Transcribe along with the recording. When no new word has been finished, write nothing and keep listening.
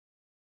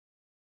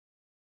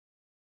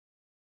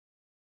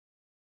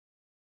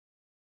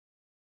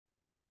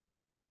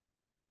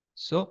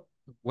So,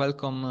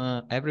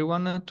 welcome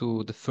everyone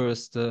to the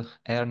first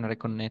Earn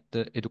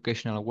Reconnect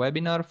educational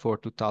webinar for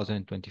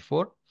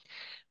 2024.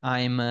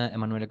 I'm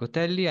Emanuele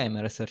Gotelli. I'm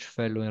a research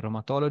fellow in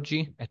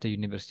rheumatology at the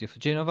University of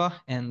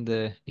Genova, and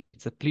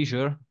it's a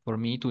pleasure for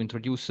me to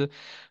introduce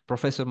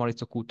Professor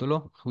Maurizio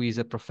Cutolo, who is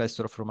a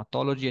professor of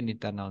rheumatology and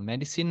internal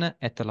medicine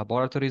at the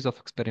Laboratories of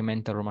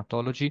Experimental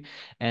Rheumatology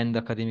and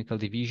Academical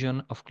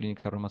Division of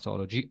Clinical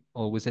Rheumatology,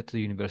 always at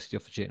the University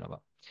of Genova.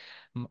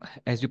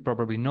 As you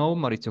probably know,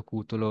 Maurizio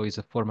Cutolo is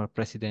a former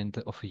president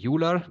of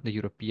EULAR, the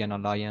European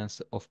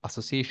Alliance of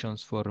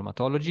Associations for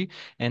Rheumatology,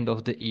 and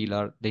of the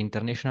ELAR, the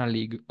International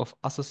League of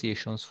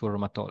Associations for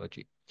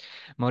Rheumatology.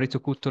 Maurizio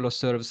Cutolo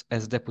serves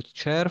as deputy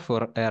chair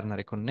for Earn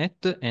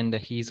Reconnect, and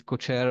he is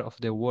co-chair of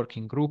the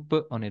working group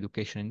on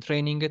education and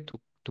training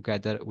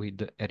together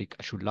with Eric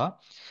Asciulla.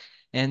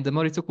 And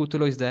Maurizio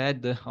Cutolo is the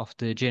head of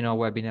the Genoa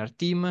webinar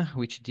team,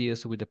 which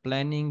deals with the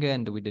planning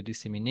and with the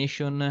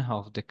dissemination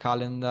of the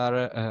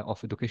calendar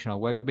of educational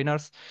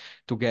webinars,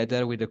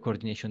 together with the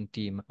coordination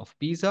team of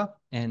PISA.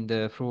 And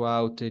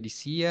throughout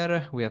this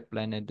year, we have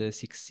planned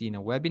 16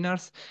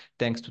 webinars,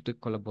 thanks to the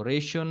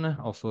collaboration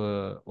of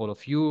all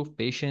of you,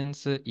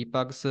 patients,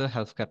 EPAGs,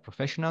 healthcare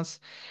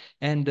professionals.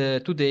 And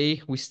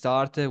today we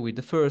start with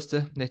the first,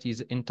 that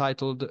is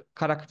entitled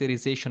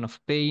Characterization of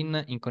Pain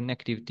in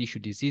Connective Tissue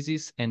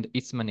Diseases and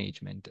Its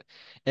Management,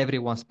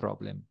 Everyone's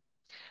Problem.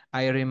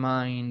 I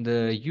remind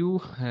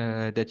you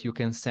that you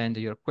can send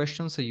your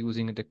questions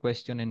using the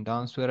question and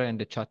answer and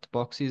the chat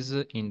boxes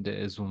in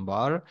the Zoom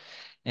bar.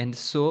 And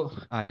so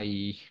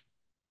I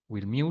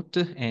will mute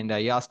and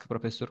I ask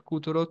Professor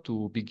Cutolo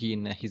to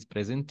begin his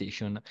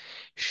presentation,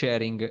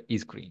 sharing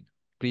his screen.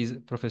 Please,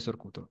 Professor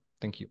Cutolo.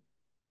 Thank you.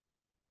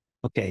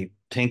 Okay,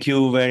 thank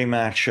you very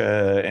much,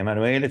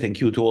 Emanuele.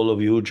 Thank you to all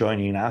of you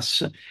joining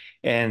us.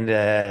 And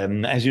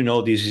as you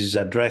know, this is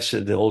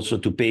addressed also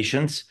to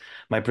patients,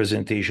 my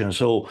presentation.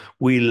 So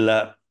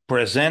we'll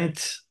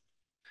present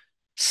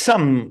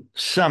some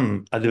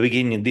at the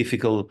beginning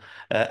difficult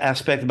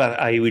aspect, but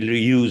I will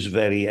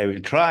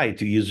try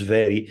to use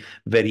very,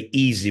 very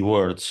easy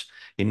words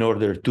in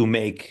order to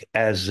make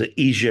as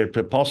easier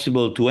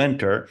possible to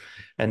enter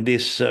in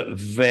this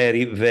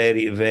very,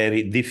 very,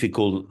 very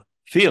difficult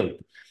field.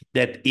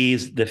 That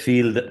is the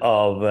field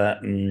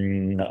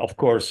of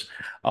course,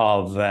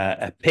 of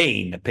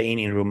pain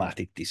in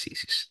rheumatic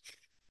diseases.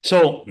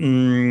 So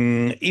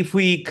if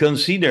we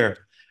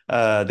consider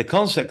the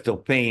concept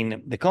of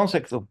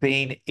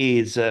pain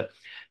is a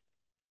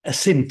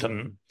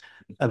symptom,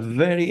 a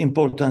very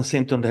important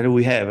symptom that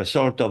we have, a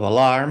sort of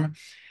alarm,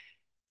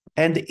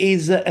 and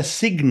is a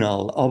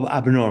signal of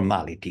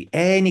abnormality,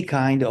 any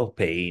kind of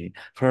pain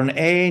from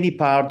any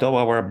part of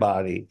our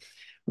body,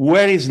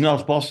 where it's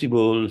not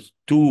possible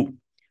to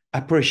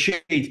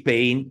appreciate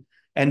pain,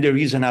 and there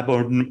is an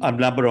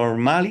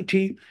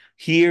abnormality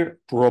here,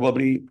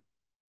 probably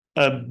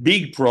a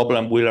big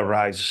problem will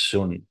arise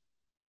soon,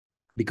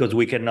 because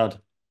we cannot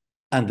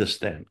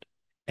understand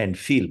and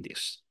feel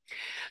this.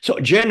 So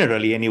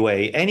generally,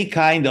 anyway, any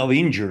kind of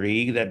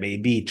injury that may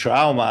be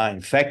trauma,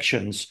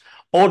 infections,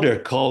 other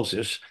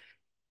causes,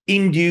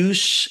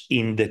 induce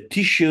in the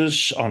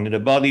tissues on the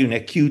body an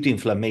acute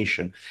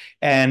inflammation.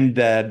 And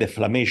the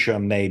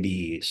inflammation may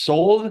be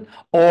solved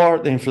or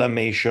the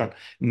inflammation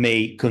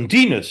may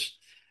continue.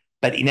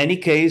 But in any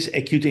case,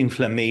 acute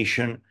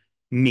inflammation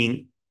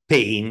means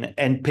pain,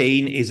 and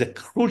pain is a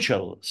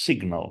crucial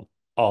signal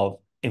of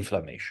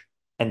inflammation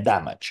and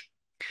damage.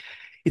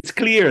 It's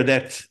clear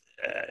that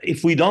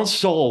if we don't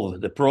solve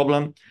the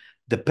problem,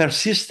 the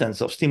persistence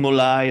of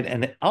stimuli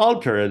and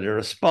alter the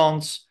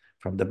response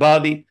from the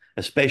body,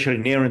 especially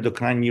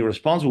neuroendocrine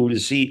response, we will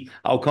see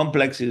how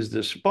complex is the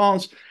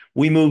response.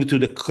 We move to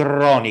the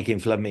chronic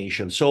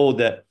inflammation. So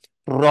the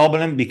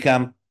problem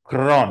becomes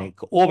chronic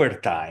over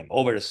time,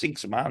 over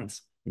 6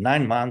 months,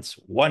 9 months,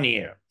 1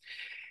 year.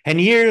 And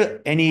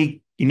here,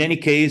 in any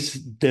case,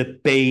 the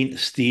pain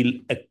still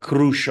a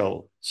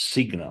crucial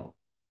signal.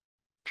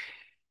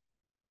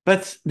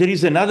 But there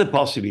is another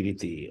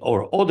possibility,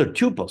 or other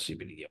two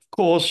possibilities. Of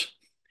course,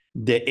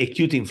 the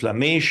acute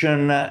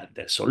inflammation,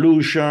 the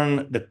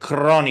solution, the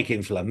chronic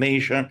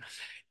inflammation,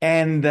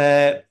 and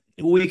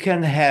we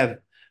can have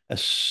a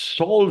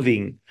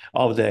solving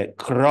of the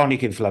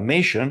chronic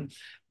inflammation,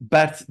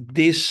 but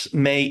this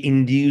may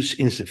induce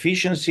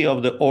insufficiency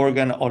of the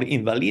organ or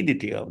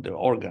invalidity of the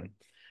organ.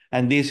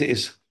 And this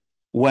is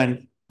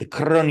when the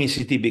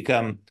chronicity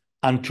becomes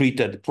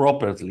untreated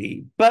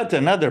properly. But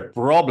another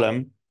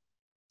problem,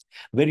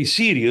 very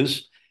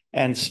serious,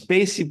 and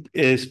specifically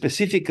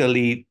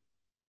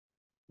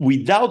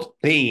without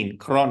pain,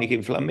 chronic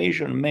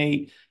inflammation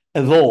may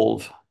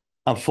evolve,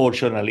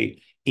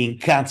 unfortunately, in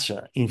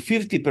cancer, in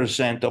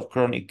 50% of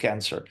chronic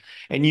cancer.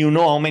 And you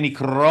know how many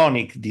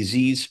chronic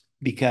disease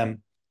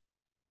become,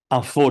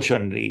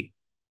 unfortunately,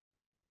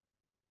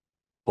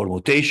 for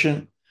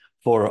mutation,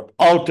 for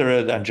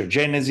altered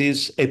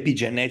angiogenesis,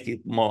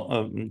 epigenetic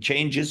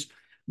changes,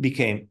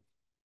 became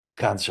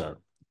cancer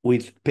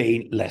with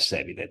pain less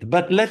evident.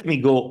 But let me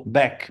go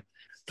back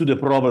to the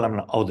problem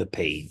of the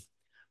pain.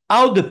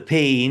 How the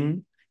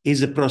pain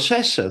is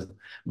processed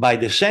by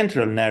the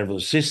central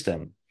nervous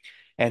system.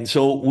 And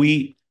so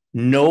we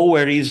know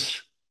where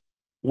is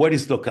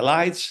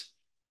localized,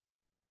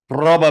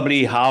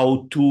 probably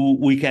how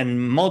we can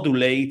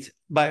modulate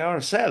by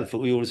ourselves.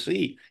 We will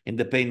see in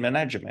the pain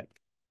management.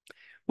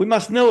 We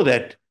must know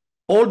that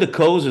all the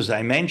causes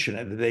I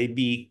mentioned, they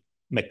be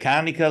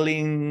mechanical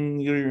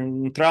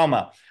in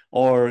trauma,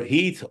 or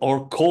heat,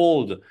 or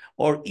cold,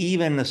 or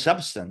even a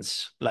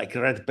substance like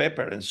red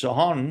pepper and so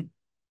on,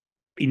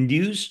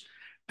 induce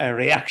a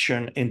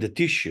reaction in the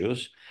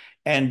tissues.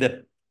 And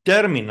the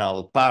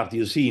terminal part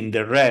you see in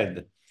the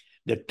red,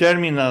 the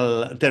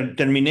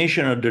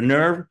termination of the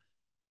nerve,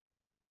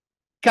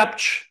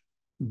 capture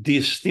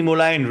this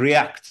stimuli and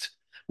react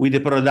with the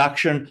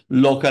production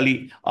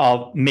locally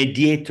of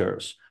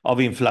mediators of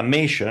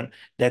inflammation.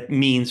 That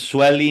means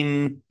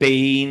swelling,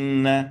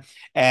 pain,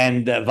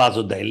 and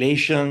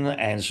vasodilation,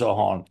 and so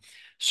on.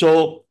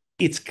 So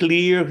it's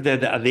clear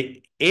that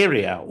the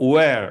area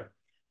where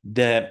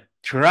the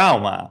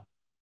trauma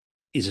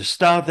is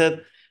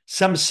started,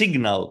 some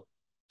signal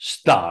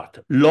start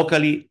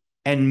locally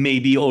and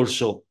maybe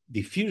also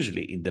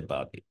diffusely in the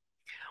body.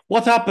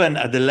 What happened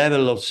at the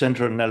level of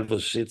central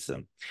nervous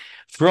system?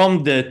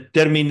 From the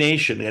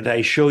termination that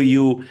I show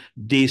you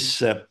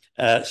this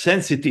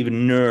sensitive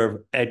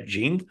nerve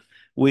edging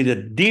with the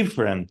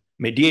different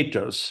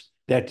mediators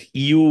that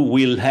you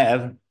will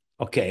have,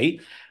 okay,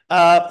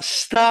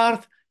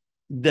 start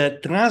the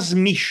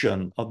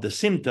transmission of the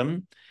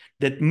symptom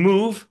that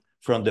move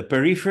from the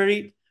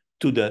periphery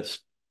to the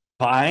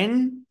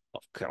spine.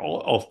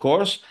 Of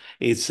course,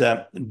 it's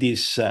an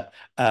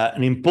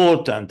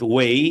important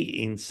way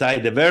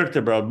inside the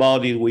vertebral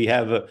body. We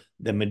have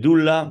the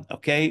medulla,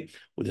 okay,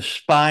 with the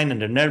spine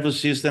and the nervous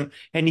system.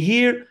 And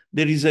here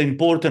there is an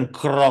important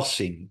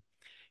crossing.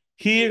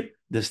 Here,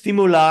 the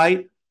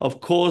stimuli,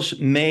 of course,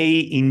 may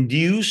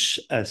induce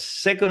a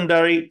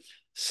secondary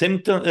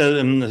symptom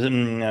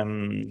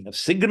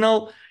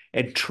signal,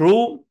 and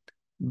through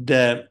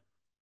the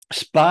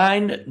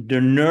spine,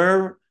 the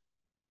nerve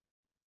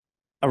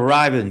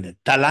arrive in the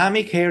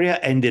thalamic area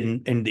and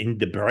in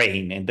the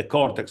brain, in the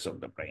cortex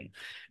of the brain.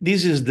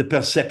 This is the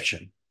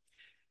perception.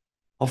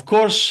 Of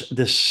course,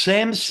 the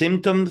same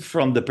symptom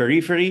from the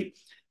periphery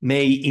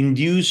may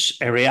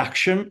induce a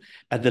reaction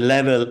at the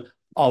level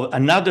of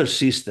another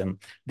system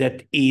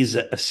that is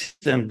a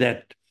system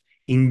that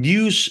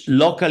induce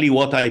locally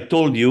what I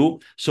told you,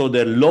 so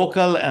the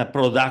local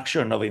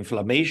production of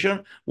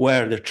inflammation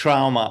where the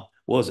trauma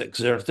was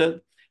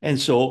exerted. And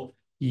so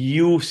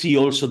you see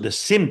also the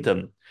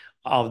symptom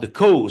of the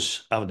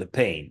cause of the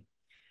pain.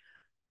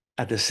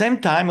 At the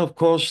same time, of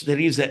course, there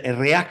is a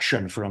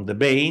reaction from the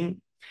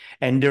brain,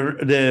 and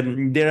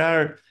there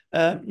are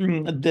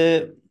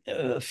the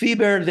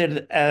fiber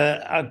that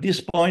at this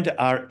point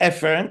are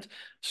efferent,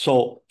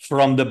 so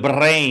from the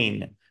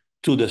brain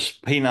to the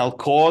spinal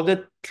cord,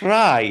 that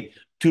try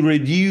to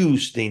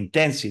reduce the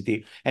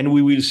intensity. And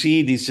we will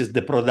see this is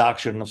the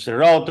production of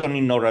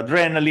serotonin,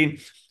 noradrenaline,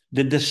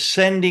 the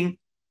descending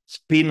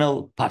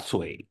spinal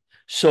pathway.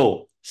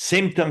 So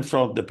symptoms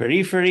from the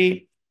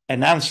periphery,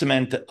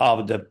 enhancement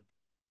of the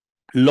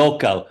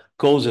local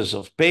causes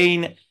of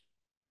pain,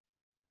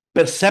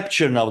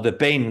 perception of the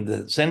pain in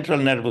the central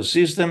nervous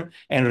system,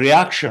 and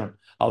reaction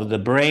of the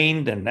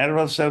brain, the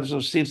nervous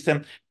cells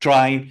system,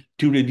 trying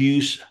to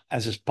reduce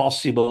as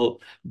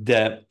possible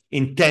the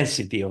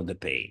intensity of the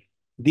pain.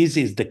 This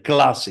is the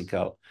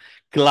classical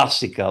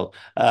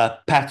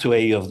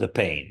pathway of the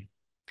pain.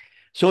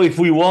 So if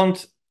we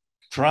want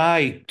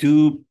try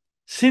to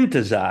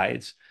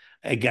synthesize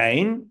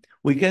again,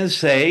 we can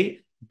say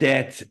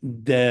that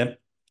the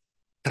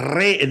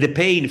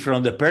pain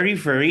from the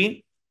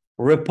periphery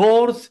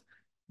reports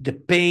the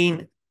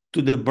pain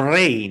to the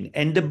brain,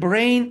 and the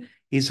brain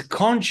is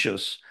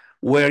conscious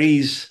where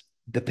is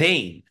the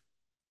pain.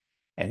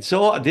 And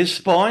so at this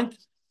point,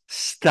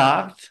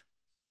 start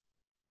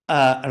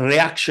a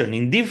reaction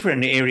in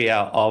different area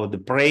of the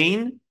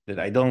brain that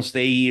I don't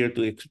stay here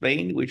to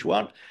explain which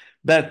one,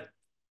 but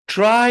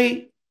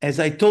try, as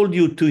I told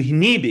you, to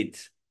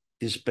inhibit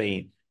this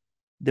pain,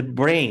 the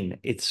brain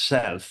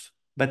itself,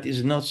 but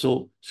is not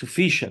so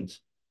sufficient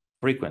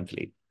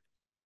frequently.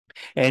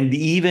 And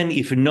even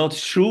if not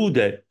through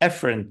the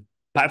efferent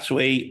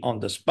pathway on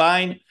the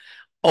spine,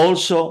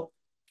 also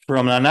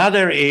from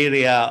another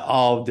area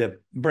of the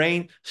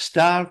brain,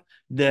 start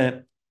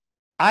the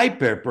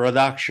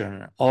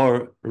hyperproduction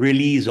or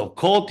release of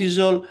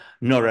cortisol,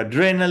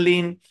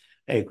 noradrenaline,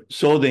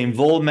 so the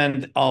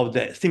involvement of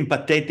the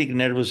sympathetic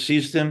nervous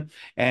system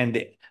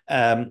and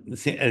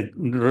the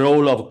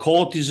role of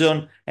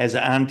cortisol as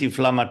an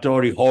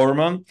anti-inflammatory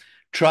hormone,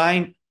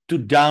 trying to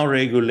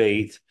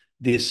downregulate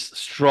this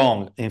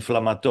strong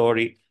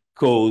inflammatory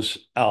cause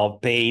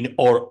of pain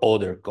or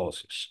other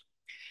causes.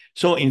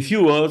 So in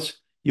few words,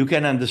 you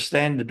can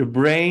understand that the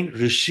brain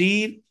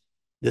receives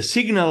the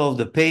signal of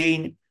the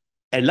pain,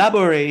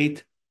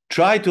 elaborate,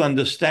 try to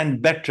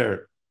understand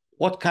better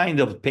what kind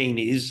of pain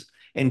is,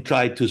 and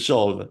try to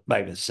solve by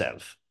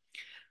itself.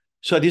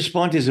 So at this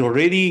point, it's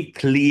already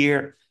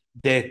clear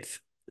that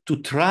to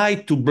try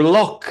to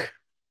block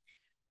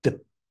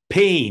the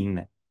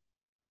pain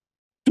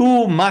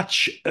too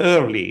much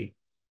early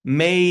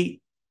may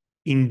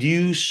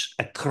induce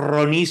a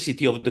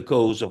chronicity of the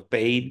cause of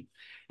pain,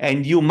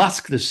 and you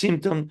mask the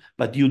symptom,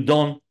 but you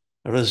don't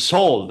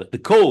resolve the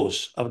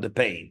cause of the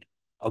pain.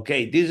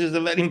 Okay, this is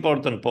a very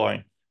important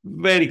point,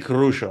 very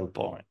crucial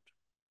point.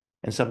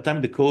 And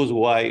sometimes the cause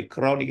why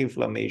chronic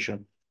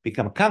inflammation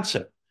become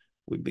cancer,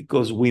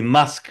 because we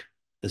mask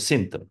the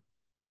symptom.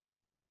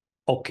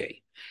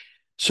 Okay,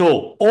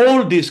 so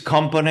all these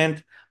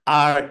components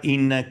are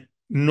in a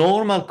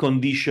normal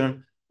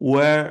condition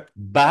where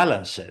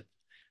balanced.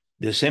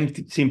 The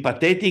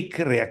sympathetic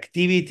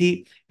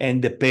reactivity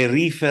and the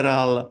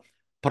peripheral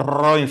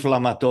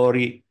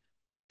pro-inflammatory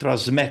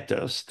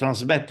transmitters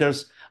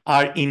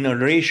are in a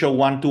ratio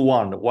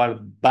 1-to-1, while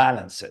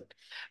balanced.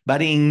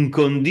 But in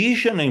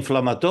condition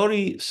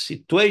inflammatory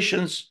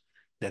situations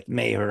that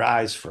may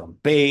arise from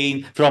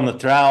pain, from a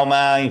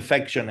trauma,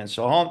 infection, and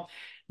so on,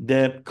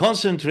 the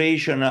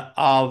concentration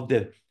of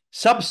the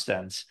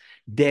substance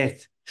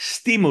that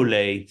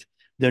stimulate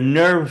the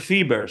nerve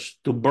fibers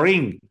to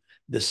bring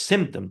the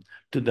symptom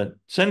to the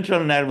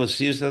central nervous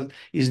system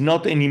is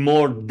not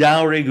anymore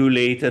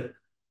downregulated,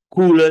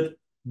 cooled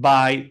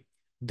by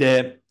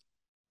the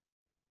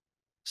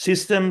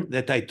system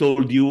that I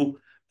told you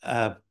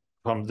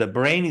from the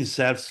brain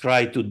itself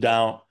try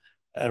to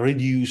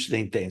reduce the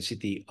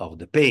intensity of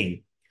the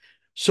pain.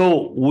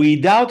 So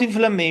without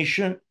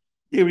inflammation,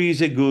 there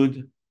is a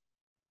good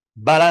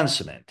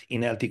balancement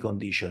in healthy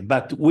condition.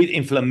 But with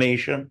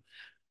inflammation,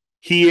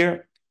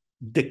 here,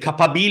 the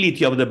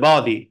capability of the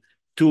body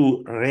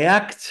to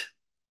react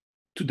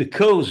to the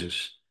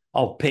causes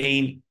of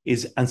pain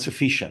is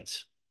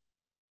insufficient.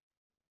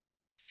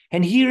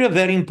 And here a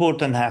very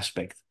important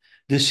aspect,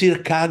 the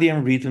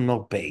circadian rhythm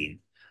of pain.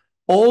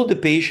 All the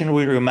patients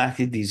with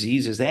rheumatic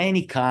diseases,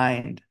 any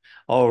kind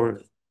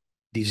of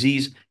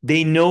disease,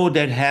 they know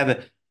that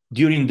have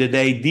during the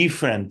day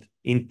different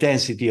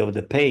intensity of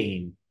the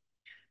pain.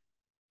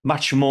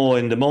 Much more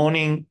in the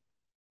morning,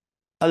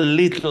 a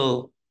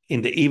little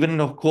in the evening,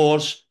 of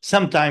course,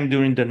 sometime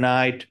during the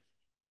night,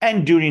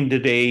 and during the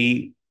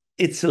day,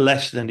 it's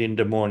less than in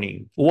the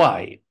morning.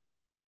 Why?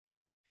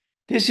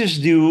 This is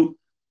due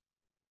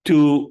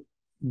to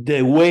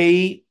the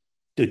way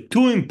the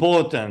two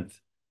important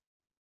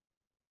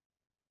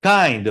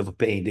kind of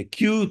pain, the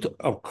acute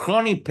or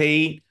chronic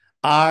pain,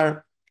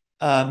 are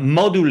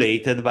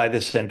modulated by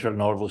the central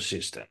nervous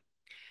system.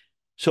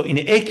 So in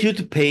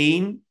acute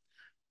pain,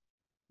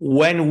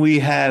 when we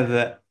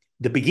have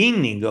the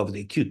beginning of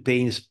the acute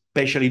pain,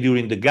 especially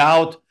during the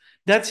gout,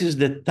 that is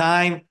the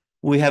time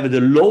we have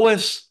the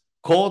lowest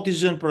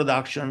cortisol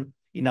production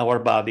in our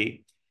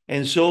body.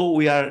 And so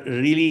we are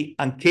really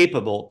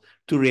incapable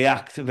to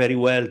react very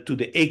well to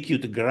the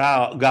acute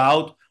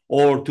gout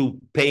or to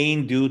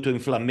pain due to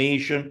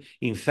inflammation,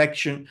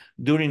 infection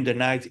during the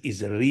night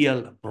is a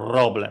real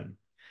problem,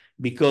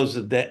 because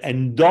the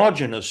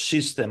endogenous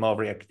system of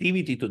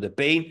reactivity to the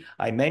pain,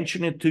 I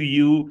mentioned it to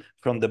you,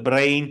 from the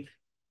brain,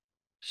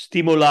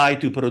 stimuli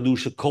to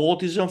produce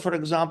cortisol, for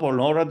example, or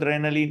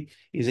noradrenaline,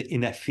 is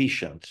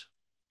inefficient.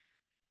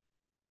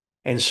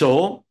 And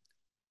so,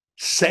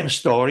 same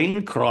story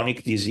in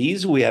chronic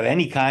disease. We have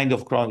any kind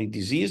of chronic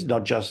disease,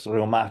 not just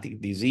rheumatic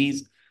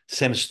disease,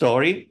 same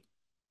story.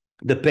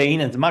 The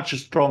pain is much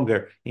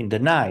stronger in the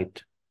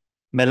night.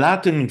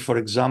 Melatonin, for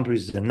example,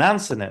 is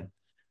enhance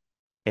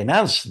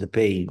the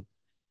pain,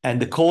 and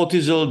the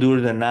cortisol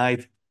during the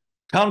night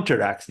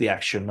counteracts the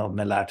action of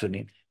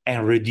melatonin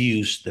and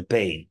reduce the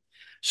pain.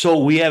 So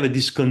we have a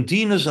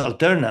discontinuous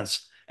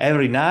alternance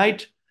every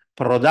night,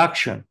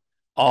 production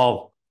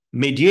of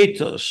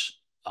mediators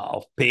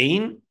of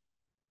pain.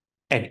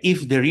 And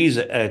if there is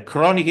a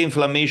chronic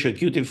inflammation,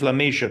 acute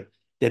inflammation,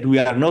 that we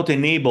are not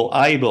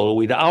able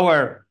with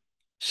our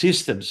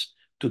systems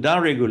to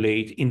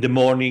downregulate, in the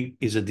morning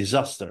is a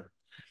disaster.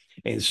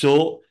 And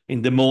so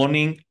in the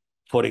morning,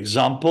 for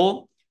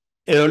example,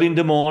 early in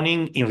the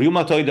morning in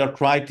rheumatoid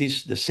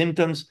arthritis, the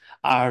symptoms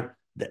are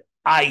the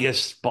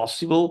highest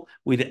possible,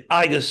 with the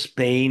highest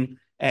pain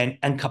and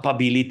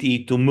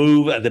incapability to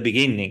move at the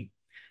beginning.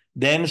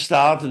 Then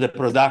start the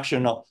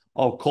production of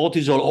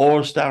cortisol,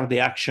 or start the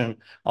action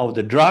of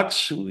the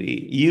drugs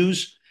we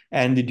use,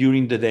 and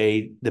during the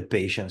day, the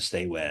patient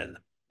stay well.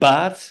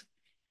 But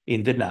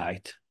in the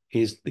night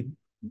is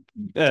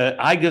the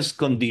highest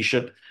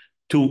condition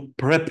to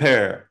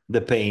prepare the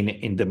pain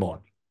in the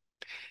morning.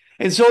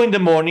 And so in the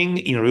morning,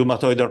 in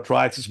rheumatoid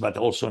arthritis, but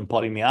also in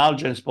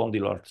polymyalgia and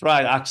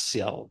spondyloarthritis,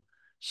 axial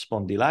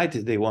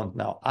spondylitis, they want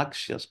now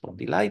axial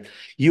spondylitis,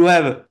 you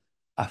have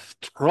a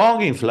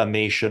strong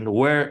inflammation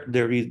where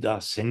there is a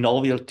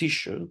synovial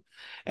tissue,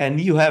 and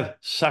you have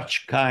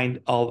such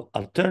kind of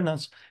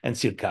alternance and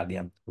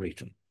circadian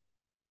rhythm.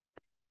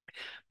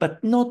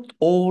 But not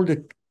all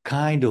the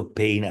kind of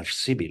pain are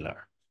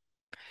similar.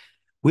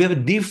 We have a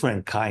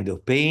different kind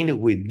of pain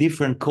with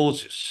different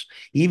causes,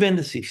 even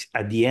if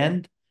at the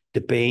end,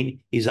 the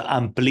pain is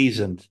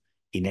unpleasant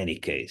in any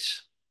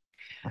case.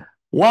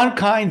 One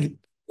kind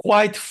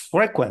quite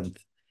frequent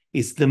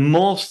It's the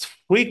most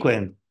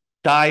frequent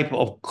type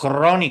of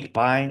chronic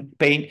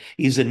pain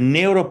is a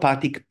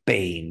neuropathic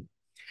pain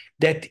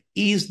that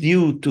is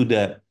due to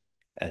the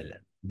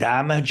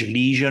damage,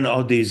 lesion,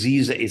 or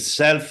disease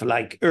itself,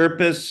 like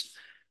herpes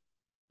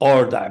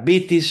or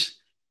diabetes,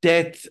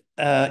 that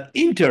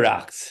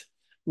interacts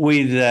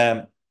with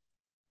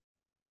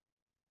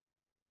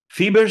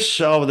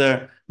fibers of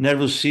the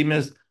nervous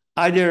system,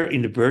 either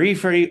in the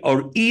periphery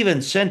or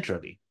even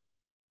centrally.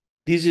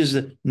 This is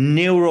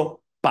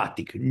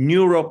neuropathic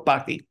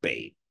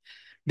pain.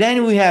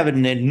 Then we have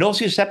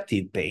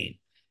nociceptive pain.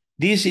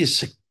 This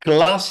is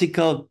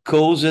classical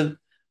caused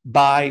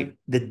by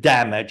the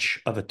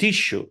damage of a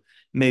tissue,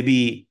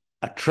 maybe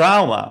a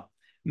trauma,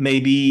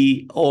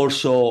 maybe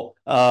also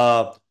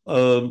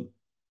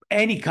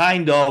any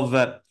kind of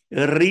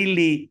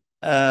really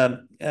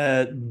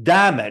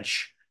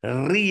damage,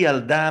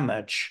 real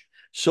damage.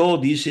 So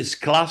this is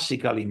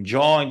classical in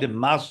joint,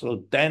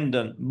 muscle,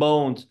 tendon,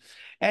 bones.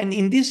 And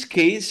in this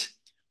case,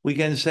 we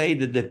can say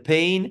that the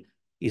pain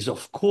is,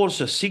 of course,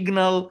 a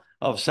signal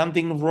of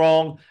something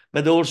wrong,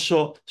 but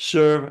also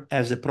serve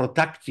as a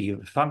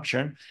protective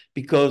function,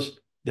 because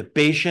the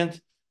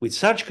patient with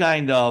such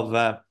kind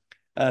of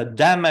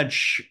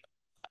damage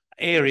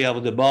area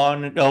of the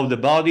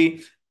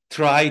body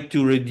try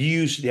to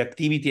reduce the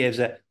activity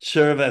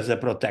serve as a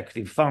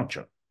protective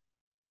function.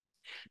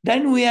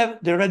 Then we have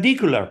the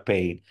radicular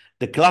pain,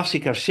 the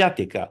classic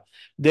sciatica.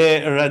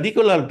 The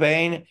radicular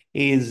pain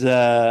is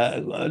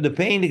the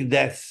pain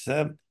that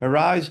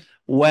arises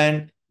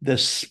when the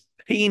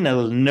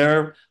spinal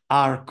nerve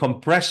are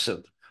compressed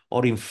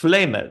or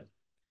inflamed,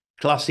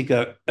 classic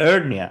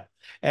hernia,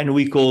 and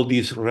we call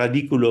this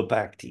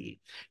radiculopathy.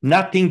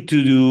 Nothing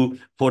to do,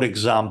 for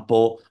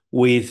example,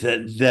 with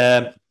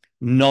the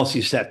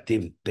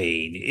nociceptive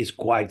pain. It's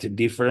quite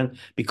different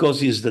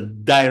because it's the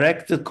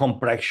direct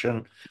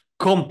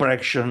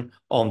compression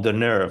on the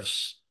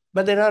nerves.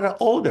 But there are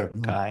other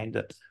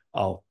kind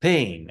of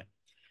pain.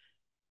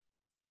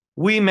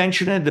 We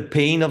mentioned the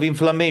pain of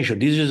inflammation.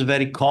 This is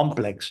very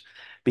complex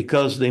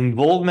because the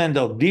involvement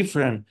of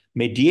different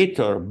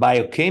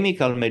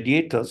biochemical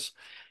mediators,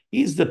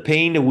 is the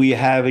pain we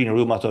have in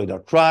rheumatoid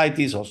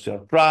arthritis,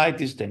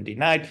 osteoarthritis,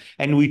 tendinitis,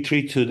 and we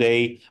treat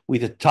today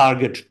with the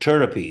target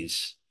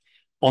therapies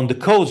on the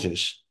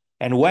causes.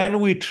 And when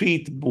we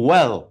treat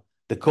well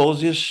the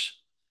causes,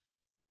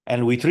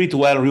 and we treat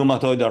well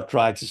rheumatoid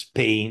arthritis,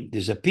 pain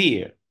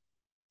disappears.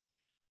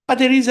 But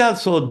there is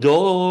also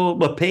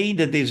a pain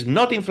that is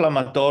not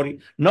inflammatory,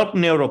 not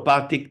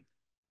neuropathic,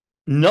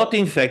 not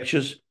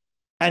infectious,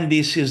 and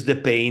this is the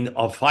pain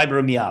of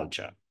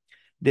fibromyalgia.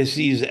 This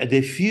is a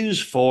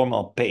diffuse form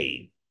of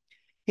pain.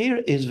 Here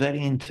is very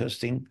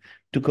interesting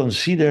to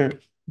consider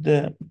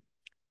the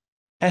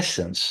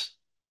essence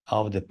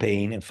of the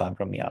pain in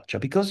fibromyalgia,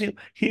 because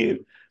here,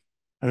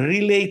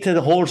 related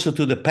also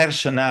to the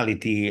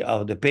personality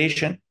of the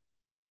patient,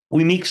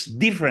 we mix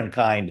different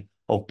kind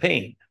of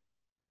pain.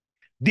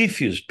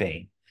 Diffuse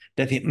pain,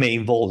 that it may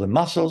involve the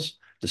muscles,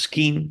 the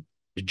skin,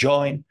 the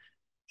joint,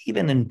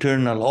 even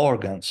internal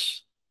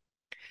organs.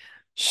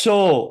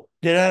 So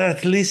there are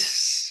at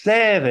least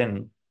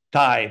 7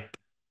 types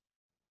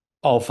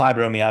of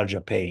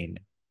fibromyalgia pain.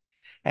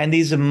 And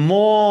it's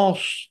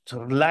most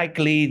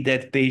likely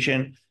that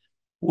patient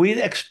will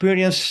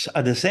experience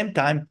at the same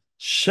time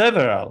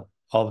several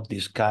of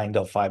this kind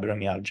of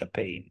fibromyalgia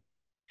pain.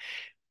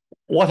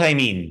 What I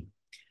mean,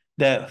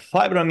 the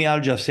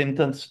fibromyalgia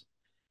symptoms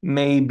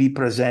may be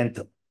present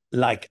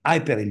like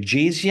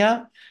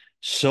hyperalgesia,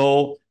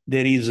 so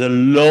there is a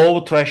low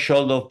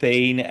threshold of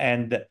pain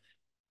and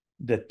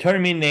the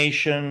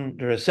termination,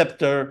 the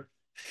receptor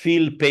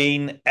feel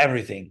pain,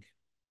 everything.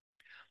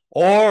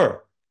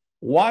 Or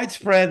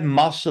widespread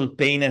muscle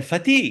pain and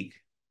fatigue.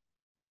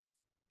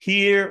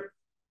 Here,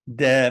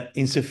 the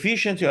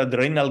insufficiency of the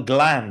adrenal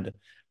gland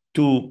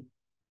to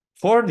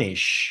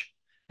furnish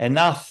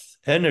enough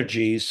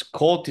energies,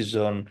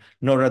 cortisol,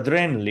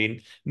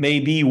 noradrenaline, may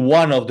be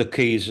one of the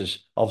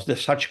cases of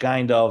such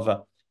kind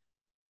of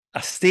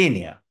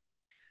asthenia.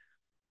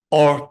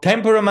 Or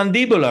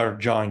temporomandibular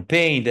joint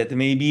pain that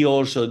may be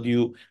also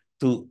due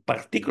to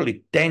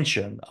particularly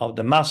tension of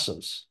the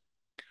muscles.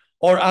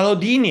 Or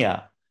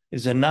allodynia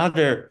is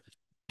another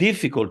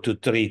difficult to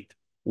treat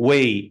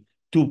way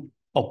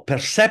of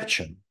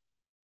perception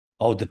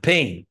of the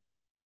pain.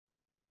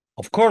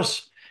 Of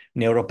course,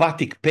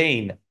 neuropathic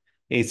pain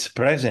is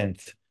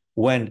present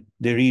when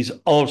there is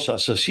also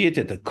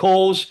associated a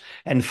cause,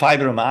 and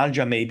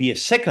fibromyalgia may be a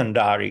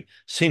secondary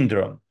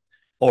syndrome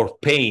or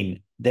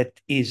pain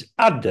that is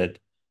added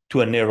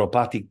to a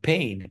neuropathic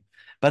pain.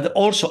 But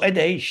also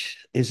headache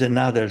is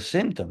another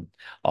symptom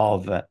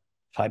of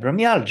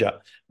fibromyalgia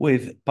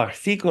with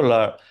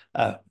particular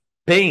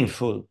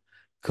painful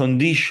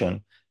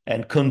condition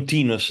and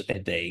continuous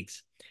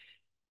headaches.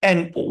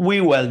 And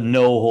we well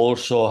know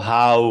also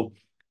how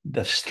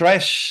the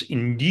stress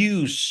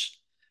induce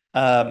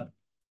the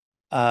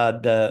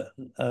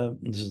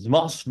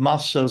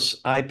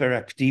muscles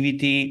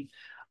hyperactivity,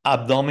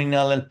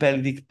 abdominal and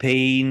pelvic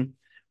pain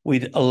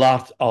with a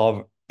lot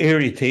of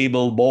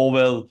irritable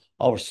bowel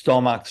or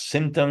stomach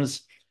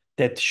symptoms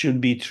that should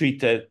be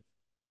treated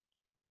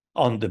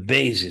on the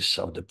basis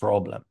of the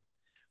problem.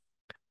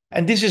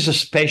 And this is a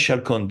special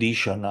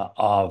condition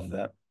of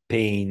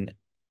pain,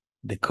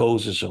 the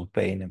causes of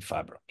pain and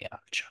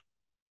fibromyalgia.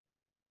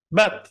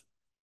 But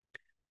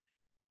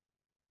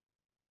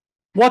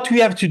what we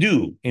have to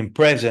do in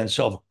presence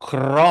of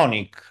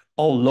chronic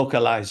or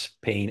localized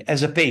pain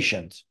as a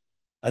patient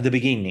at the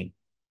beginning,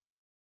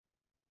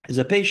 as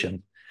a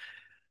patient,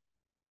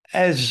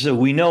 as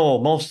we know,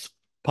 most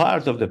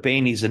part of the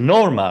pain is a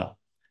normal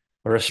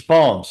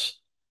response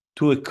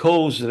to a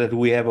cause that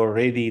we have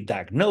already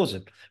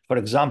diagnosed. For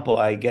example,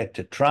 I get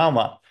a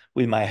trauma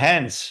with my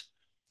hands,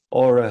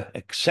 or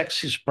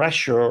excessive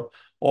pressure,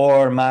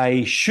 or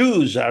my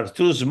shoes are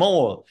too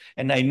small,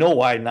 and I know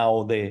why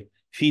now the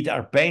feet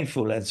are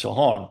painful and so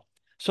on.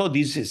 So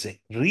this is a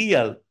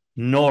real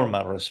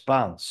normal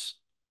response.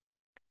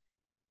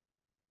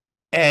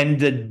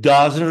 And it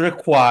doesn't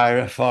require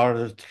a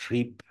further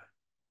trip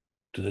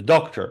to the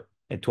doctor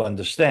and to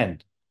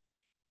understand.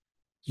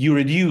 You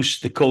reduce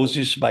the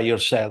causes by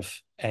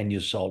yourself and you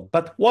solve.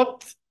 But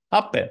what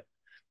happens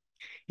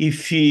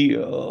if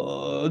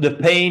the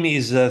pain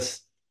is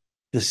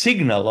the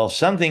signal of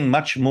something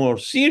much more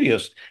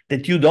serious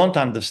that you don't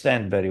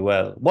understand very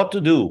well? What to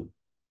do?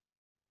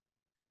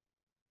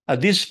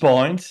 At this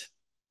point,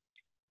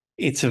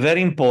 it's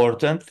very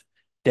important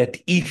that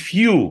if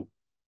you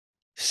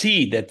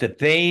see that the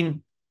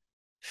pain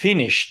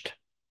finished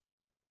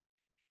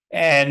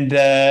and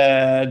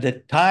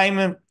the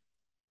time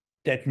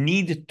that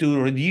needed to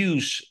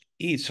reduce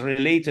is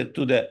related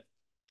to the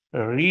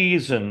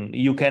reason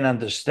you can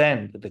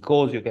understand, the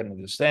cause you can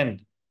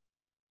understand,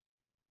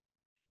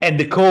 and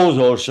the cause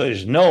also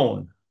is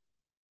known,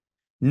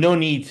 no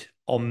need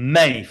of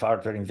many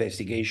further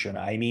investigation,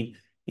 I mean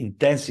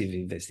intensive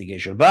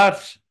investigation.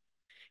 But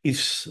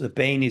if the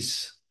pain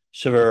is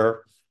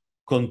severe,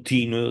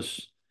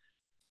 continuous,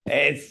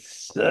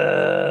 it's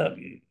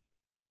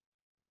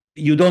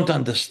you don't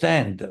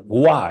understand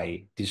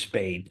why this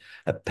pain,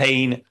 a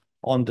pain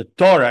on the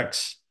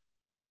thorax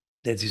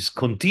that is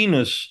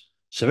continuous,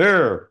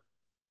 severe,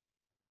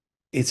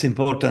 it's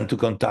important to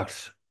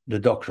contact the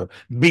doctor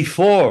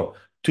before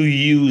to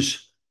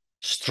use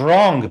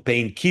strong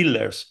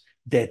painkillers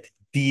that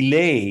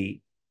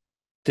delay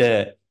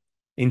the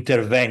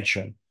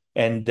intervention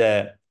and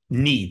the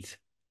need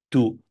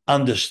to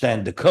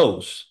understand the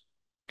cause.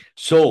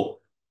 So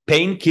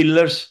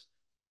painkillers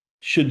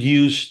should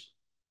use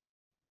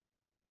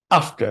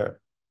after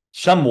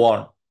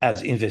someone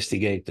has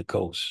investigated the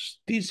cause.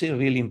 This is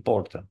really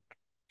important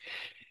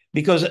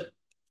because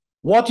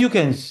what you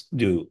can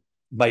do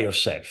by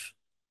yourself,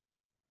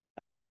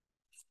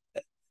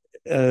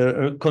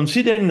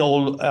 considering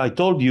all I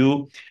told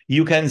you,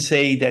 you can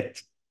say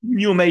that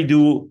you may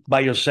do by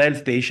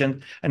yourself,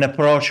 patient, an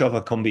approach of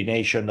a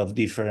combination of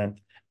different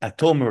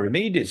at-home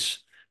remedies,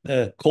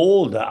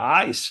 cold,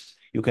 ice.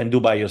 You can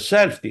do by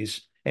yourself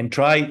this and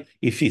try,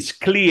 if it's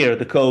clear,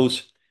 the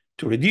cause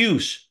to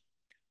reduce.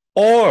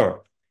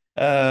 Or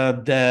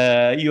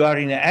you are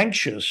in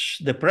anxious,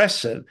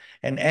 depressed,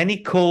 and any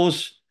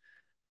cause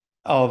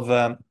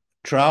of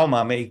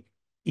trauma may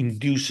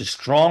induce a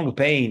strong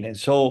pain. And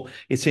so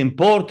it's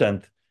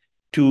important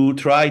to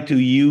try to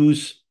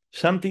use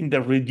something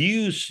that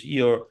reduce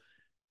your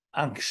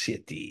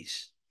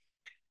anxieties.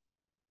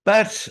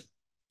 But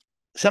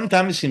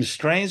sometimes it seems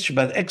strange,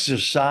 but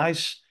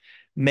exercise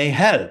may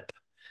help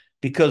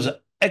because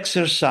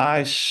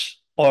exercise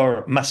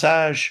or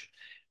massage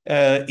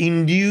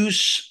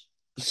induce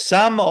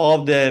some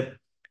of the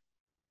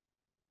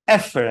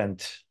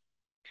efferent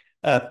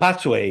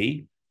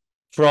pathway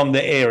from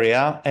the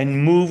area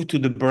and move to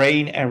the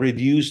brain and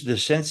reduce the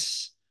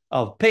sense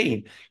of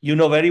pain. You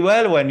know very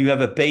well when you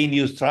have a pain,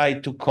 you try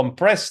to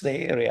compress the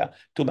area,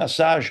 to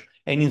massage,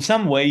 and in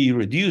some way you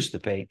reduce the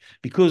pain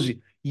because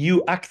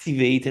you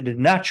activated a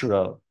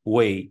natural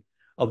way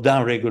of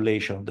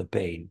downregulation of the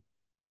pain.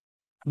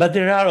 But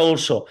there are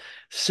also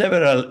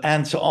several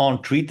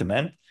hands-on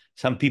treatment.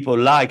 Some people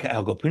like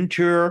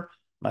acupuncture,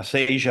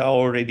 massage, I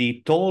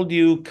already told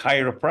you,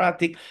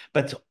 chiropractic,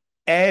 but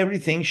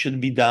everything should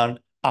be done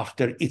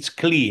after it's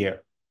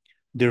clear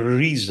the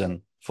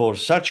reason for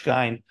such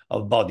kind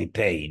of body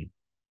pain.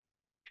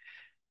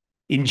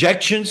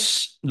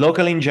 Injections,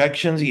 local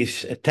injections,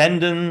 is a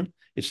tendon,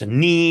 it's a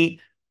knee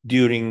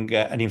during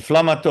an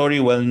inflammatory,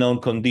 well-known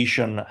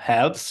condition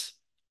helps.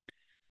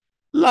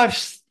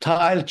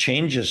 Lifestyle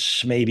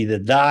changes, maybe the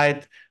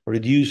diet,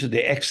 reduce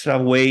the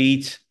extra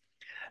weight,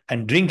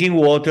 and drinking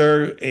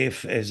water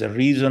if as a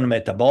reason,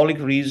 metabolic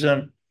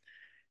reason,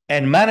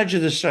 and manage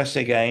the stress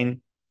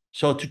again.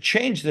 So to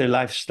change the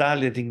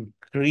lifestyle that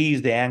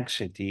increase the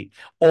anxiety,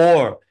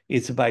 or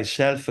it's by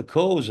self a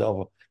cause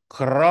of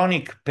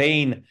chronic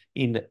pain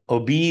in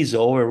obese,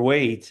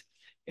 overweight,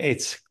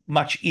 it's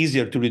much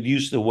easier to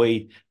reduce the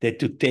weight than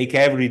to take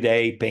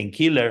everyday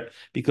painkiller,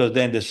 because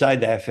then the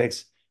side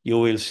effects you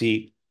will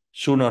see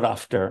sooner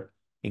after,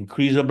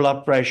 increase of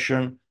blood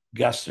pressure,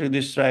 gastric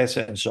distress,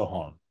 and so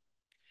on.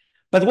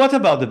 But what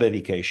about the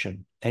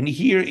medication? And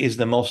here is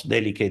the most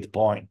delicate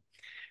point.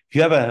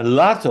 You have a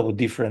lot of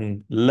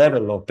different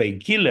level of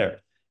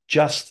painkiller,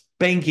 just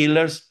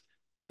painkillers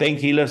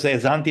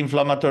as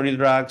anti-inflammatory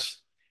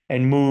drugs,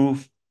 and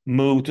move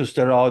to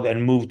steroid,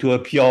 and move to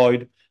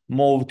opioid,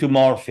 move to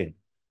morphine.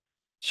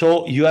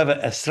 So you have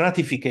a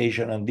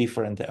stratification of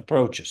different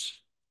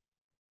approaches.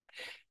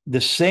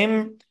 The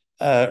same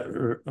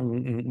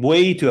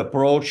way to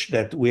approach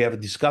that we have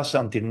discussed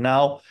until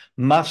now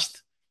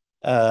must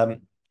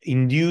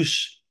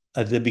induce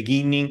at the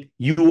beginning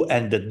you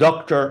and the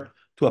doctor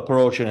to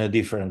approach in a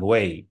different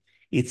way.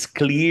 It's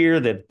clear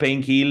that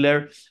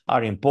painkillers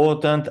are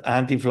important,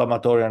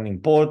 anti-inflammatory are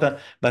important,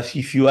 but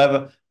if you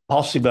have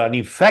possible an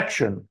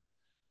infection,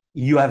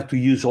 you have to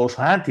use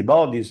also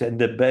antibiotics, and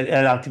the best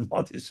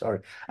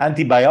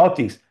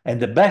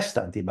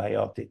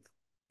antibiotic.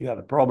 You have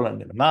a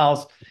problem in the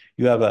mouth,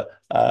 you have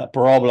a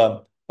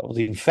problem of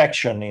the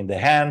infection in the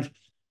hand.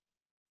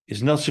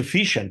 It's not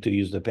sufficient to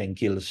use the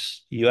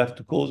painkillers. You have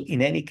to,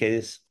 in any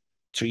case,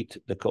 treat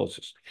the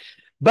causes.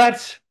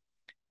 But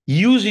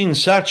using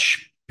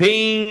such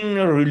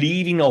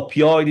pain-relieving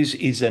opioids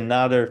is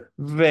another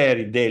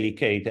very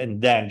delicate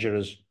and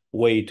dangerous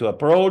way to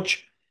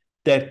approach,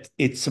 that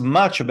it's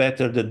much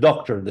better the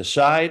doctor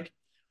decide.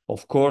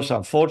 Of course,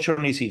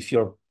 unfortunately,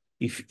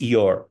 if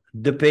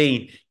the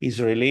pain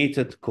is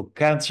related to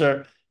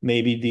cancer,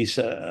 maybe this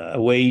a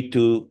way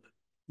to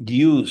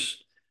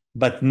use,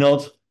 but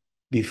not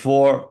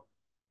before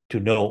to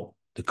know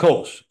the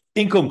cause.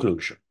 In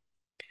conclusion,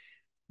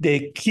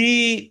 the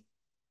key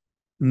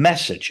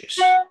messages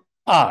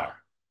are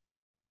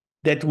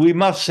that we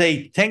must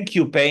say thank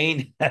you,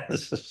 pain.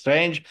 That's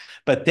strange,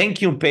 but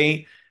thank you,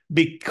 pain,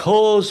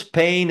 because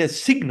pain is a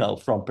signal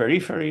from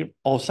periphery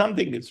of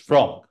something is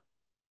wrong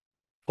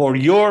for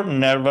your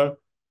nervous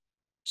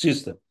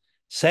system,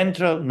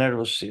 central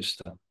nervous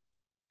system.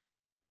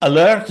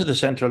 Alert the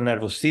central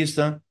nervous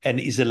system and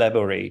is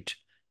elaborate.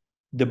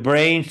 The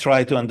brain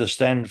try to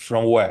understand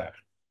from where.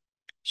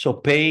 So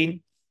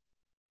pain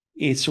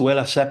is well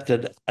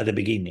accepted at the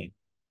beginning.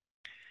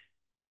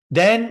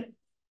 Then,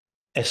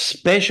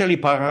 especially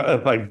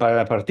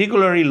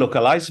particularly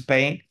localized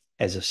pain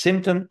as a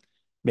symptom,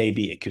 may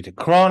be acute and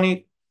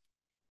chronic,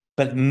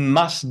 but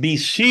must be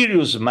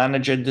serious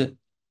managed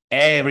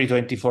every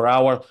 24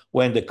 hours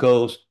when the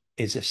cause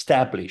is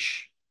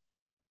established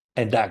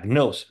and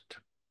diagnosed.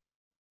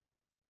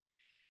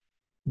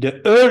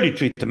 The early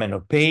treatment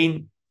of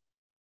pain,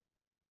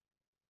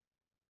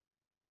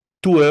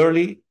 too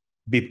early,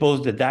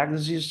 because the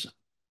diagnosis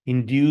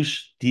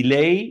induce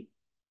delay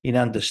in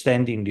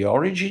understanding the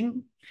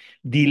origin,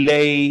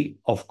 delay,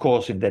 of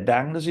course, in the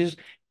diagnosis,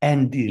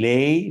 and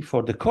delay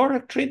for the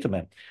correct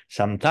treatment.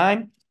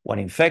 Sometimes one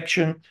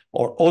infection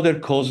or other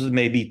causes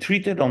may be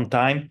treated on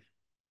time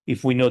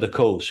if we know the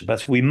cause,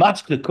 but if we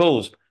mask the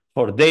cause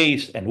for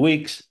days and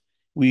weeks,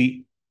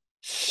 we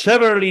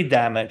severely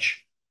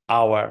damage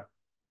our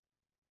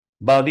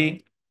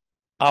body,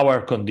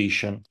 our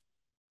condition,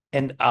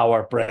 and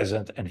our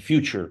present and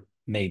future,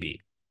 maybe.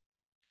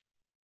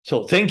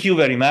 So thank you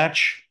very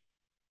much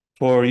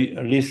for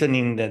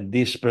listening to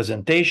this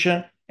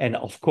presentation. And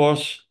of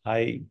course,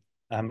 I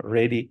am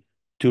ready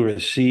to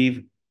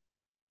receive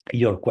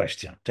your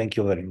question. Thank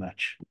you very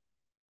much.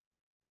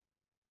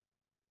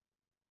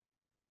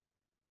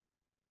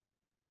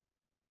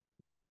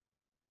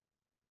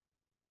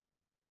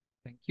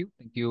 Thank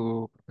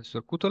you,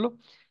 Professor Cutolo.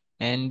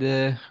 And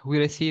we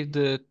received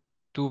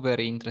two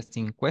very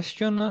interesting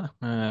questions.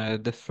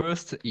 The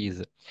first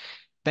is,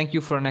 thank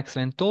you for an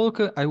excellent talk.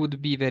 I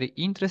would be very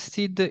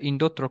interested in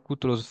Dr.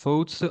 Cutolo's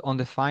thoughts on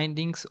the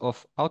findings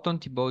of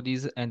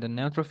autoantibodies and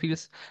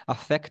neutrophils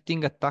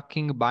affecting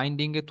attacking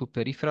binding to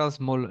peripheral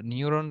small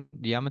neuron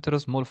diameter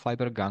small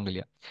fiber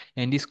ganglia,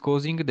 and is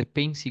causing the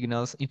pain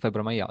signals in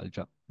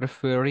fibromyalgia,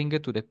 referring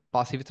to the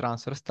passive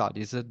transfer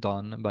studies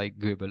done by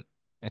Goebel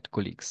and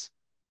colleagues.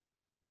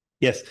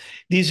 Yes,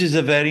 this is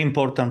a very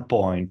important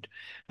point.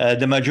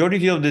 The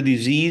majority of the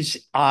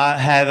disease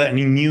have an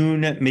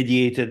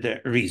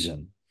immune-mediated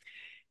reason,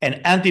 and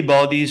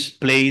antibodies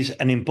plays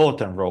an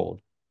important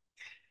role.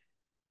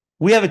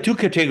 We have two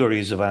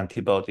categories of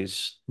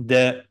antibodies.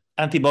 The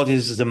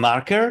antibodies is the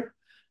marker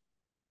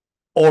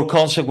or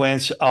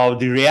consequence of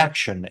the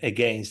reaction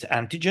against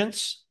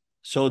antigens,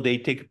 so they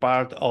take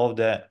part of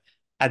the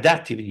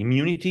adaptive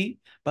immunity.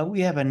 But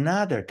we have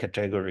another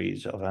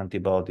categories of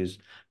antibodies,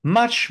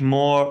 much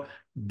more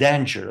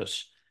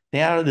dangerous.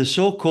 They are the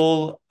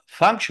so-called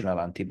functional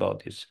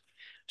antibodies.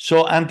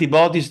 So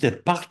antibodies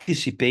that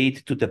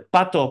participate to the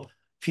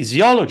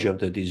pathophysiology of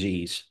the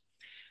disease.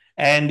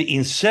 And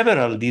in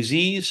several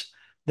diseases,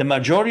 the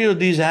majority of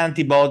these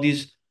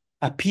antibodies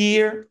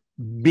appear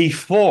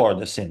before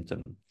the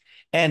symptom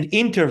and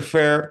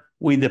interfere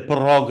with the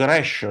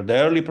progression, the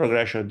early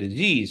progression of the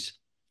disease,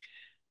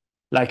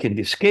 like in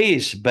this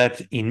case,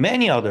 but in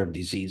many other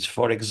diseases.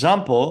 For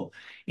example,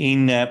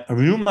 in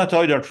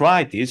rheumatoid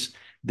arthritis,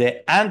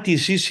 the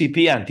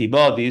anti-CCP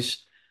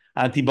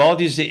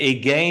antibodies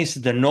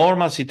against the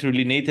normal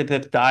citrullinated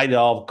peptide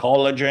of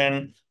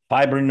collagen,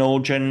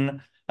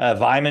 fibrinogen,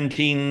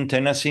 vimentin,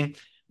 tenacin,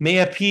 may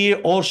appear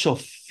also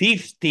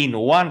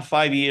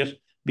 5 years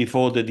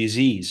before the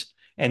disease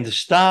and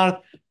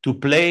start to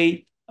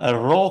play a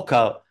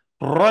local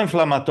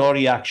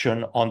pro-inflammatory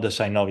action on the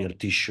synovial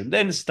tissue.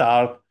 Then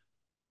start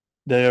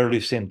the early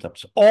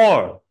symptoms.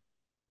 Or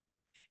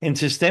in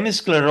systemic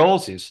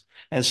sclerosis,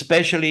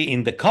 especially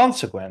in the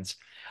consequence,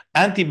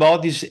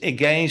 antibodies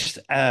against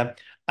an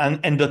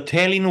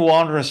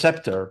endothelin-1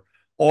 receptor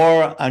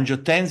or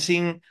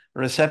angiotensin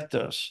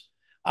receptors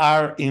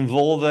are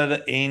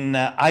involved in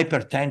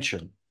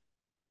hypertension,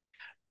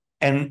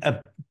 an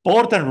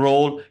important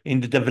role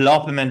in the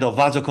development of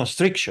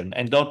vasoconstriction.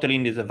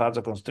 Endothelin is a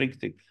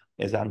vasoconstricting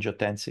as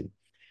angiotensin.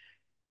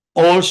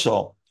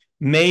 Also,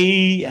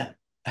 may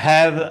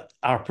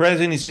are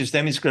present in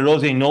systemic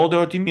sclerosis in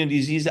other autoimmune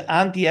disease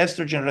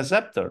anti-estrogen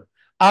receptor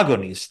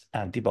agonist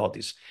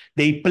antibodies.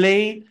 They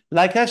play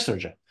like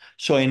estrogen,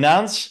 so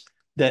enhance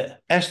the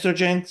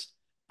estrogen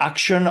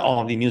action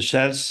on the immune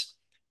cells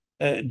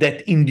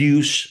that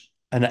induce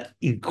an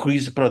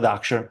increased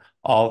production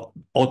of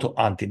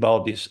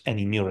autoantibodies and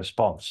immune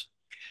response.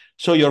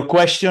 So your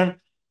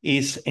question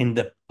is in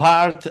the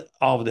part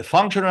of the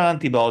functional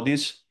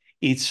antibodies.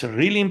 It's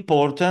really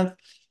important.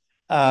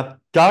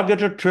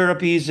 Targeted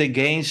therapies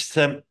against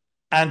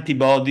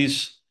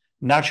antibodies,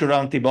 natural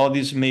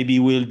antibodies, maybe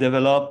will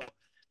develop.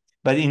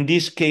 But in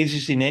these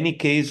cases, in any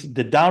case,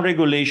 the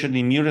downregulation, the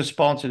immune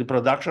response, and the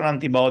production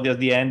antibody at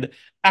the end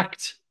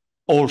acts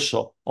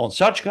also on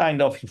such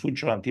kind of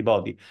functional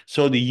antibody.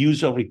 So the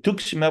use of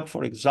rituximab,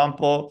 for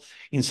example,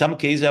 in some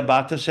cases,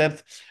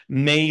 abatacept,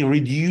 may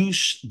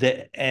reduce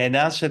the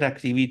enhanced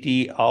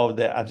activity of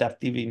the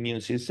adaptive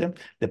immune system,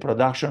 the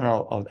production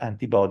of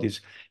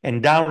antibodies,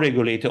 and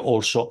downregulate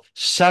also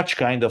such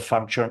kind of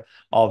function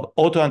of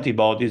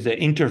autoantibodies that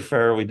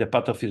interfere with the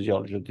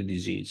pathophysiology of the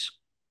disease.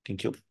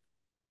 Thank you.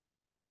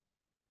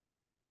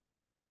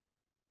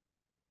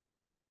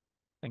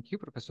 Thank you,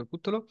 Professor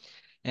Cuttolo.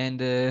 And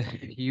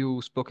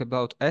you spoke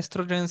about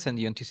estrogens and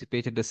you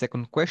anticipated the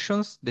second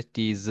questions. That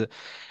is,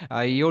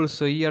 I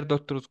also hear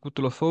Dr.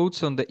 Cuttolo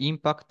thoughts on the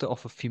impact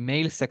of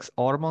female sex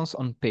hormones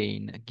on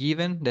pain,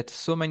 given that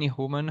so many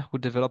women who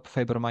develop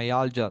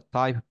fibromyalgia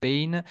type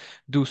pain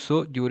do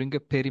so during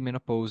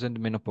perimenopause and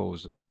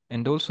menopause.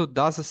 And also,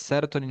 does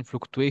serotonin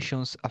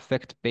fluctuations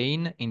affect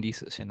pain in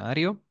this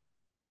scenario?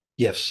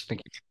 Yes.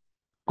 Thank you.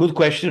 Good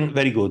question.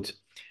 Very good.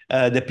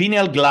 The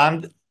pineal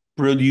gland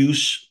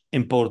produce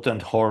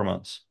important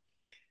hormones,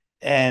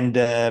 and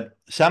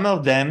some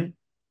of them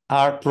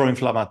are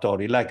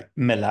pro-inflammatory, like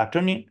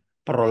melatonin,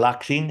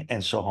 prolactin,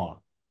 and so on.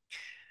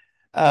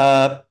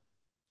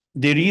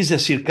 There is a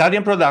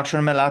circadian production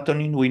of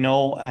melatonin, we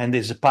know, and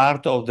is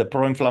part of the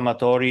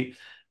pro-inflammatory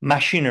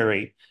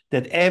machinery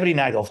that every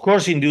night, of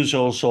course, induce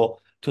also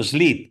to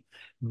sleep.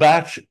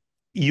 But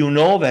you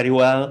know very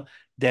well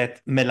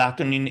that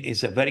melatonin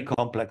is a very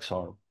complex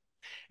hormone.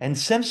 And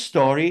same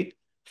story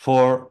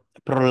for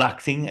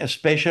prolactin,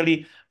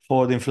 especially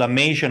for the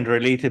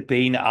inflammation-related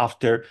pain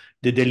after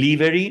the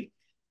delivery,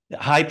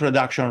 high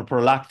production of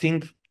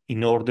prolactin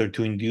in order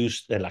to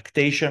induce the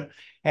lactation,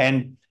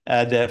 and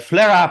the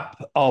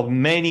flare-up of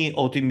many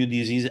autoimmune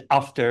diseases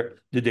after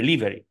the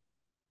delivery.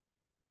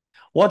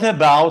 What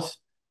about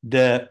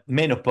the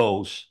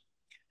menopause?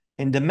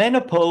 In the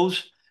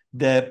menopause,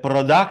 the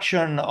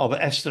production of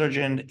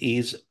estrogen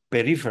is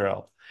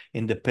peripheral,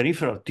 in the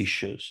peripheral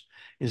tissues.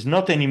 It's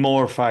not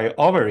anymore via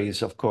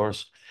ovaries, of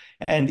course,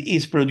 and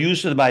is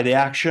produced by the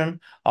action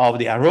of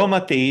the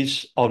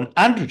aromatase on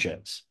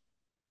androgens,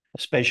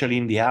 especially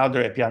in the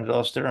outer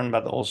epiandrosterone,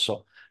 but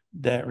also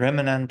the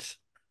remnant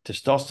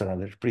testosterone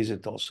that is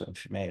present also in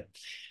female.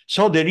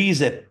 So there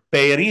is a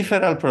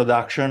peripheral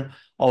production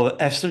of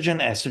estrogen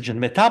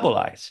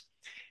metabolites.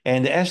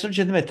 And the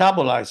estrogen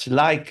metabolites,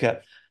 like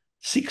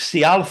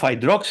 6-alpha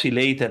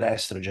hydroxylated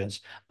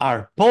estrogens,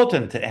 are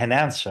potent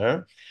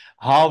enhancer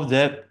of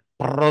the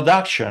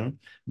production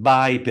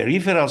by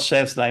peripheral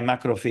cells like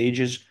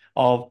macrophages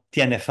of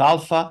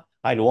TNF-alpha,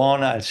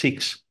 IL-1,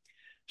 IL-6.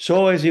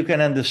 So as you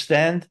can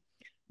understand,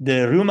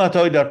 the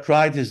rheumatoid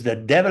arthritis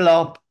that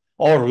develop,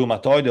 or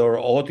rheumatoid or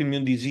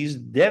autoimmune disease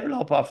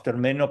develop after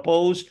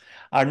menopause,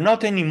 are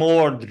not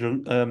anymore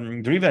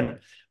driven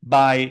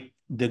by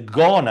the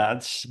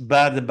gonads,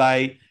 but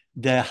by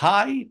the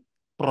high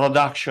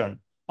production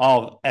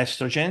of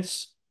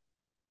estrogens.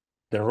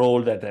 The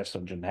role that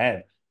estrogen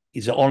had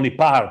is only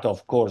part,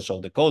 of course,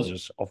 of the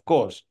causes, of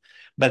course,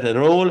 but the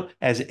role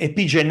as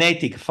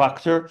epigenetic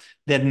factor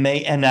that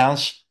may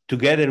enhance,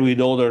 together with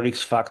other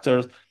risk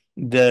factors,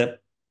 the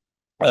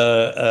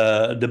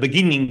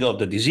beginning of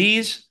the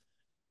disease.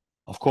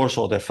 Of course,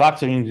 other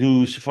factors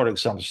induce, for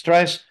example,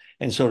 stress,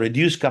 and so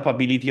reduce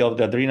capability of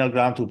the adrenal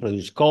gland to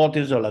produce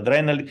cortisol,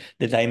 adrenaline,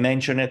 that I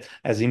mentioned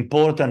as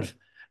important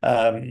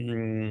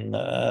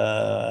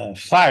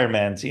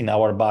firemen in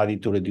our body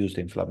to reduce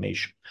the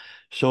inflammation.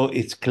 So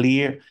it's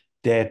clear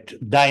that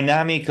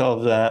dynamic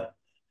of the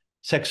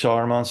sex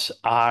hormones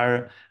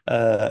are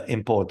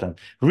important.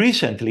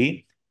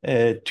 Recently,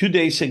 2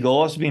 days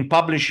ago has been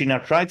published in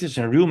Arthritis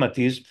and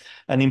Rheumatism,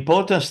 an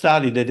important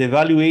study that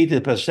evaluated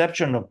the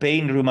perception of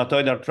pain in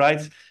rheumatoid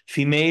arthritis,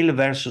 female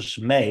versus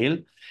male,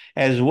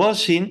 as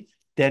was seen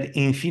that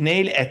in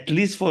female, at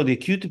least for the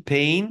acute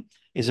pain,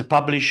 is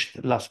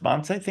published last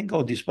month, I think,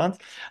 or this month,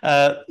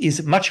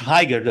 is much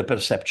higher the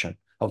perception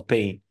of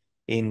pain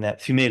in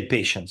female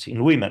patients,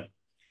 in women.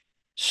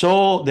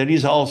 So there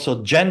is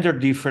also gender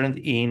difference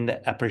in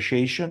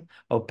appreciation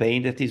of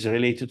pain that is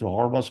related to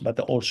hormones, but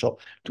also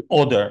to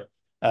other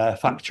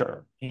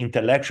factor,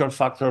 intellectual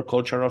factor,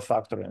 cultural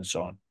factor, and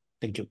so on.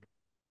 Thank you.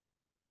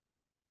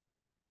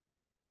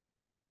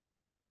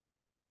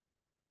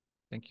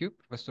 Thank you,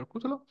 Professor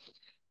Cutolo.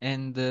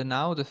 And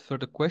now the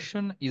third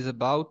question is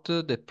about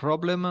the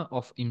problem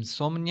of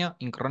insomnia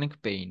in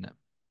chronic pain.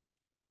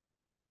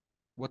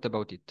 What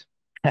about it?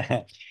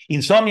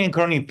 Insomnia in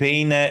chronic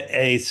pain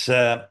has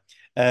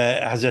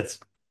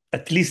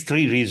at least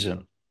three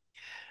reasons.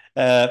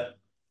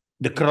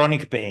 The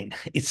chronic pain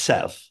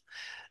itself,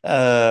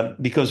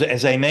 because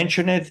as I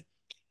mentioned,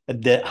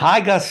 the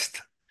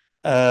highest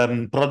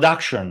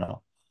production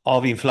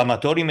of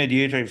inflammatory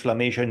mediator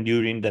inflammation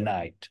during the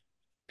night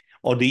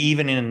or the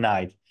evening and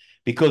night,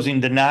 because in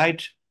the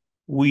night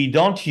we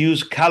don't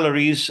use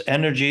calories,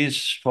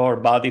 energies for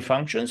body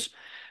functions,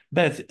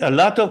 but a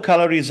lot of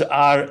calories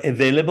are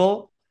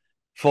available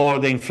for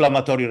the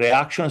inflammatory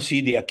reaction.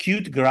 See the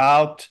acute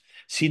gout,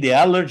 see the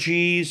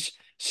allergies,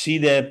 see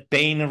the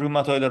pain in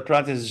rheumatoid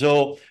arthritis.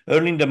 So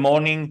early in the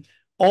morning,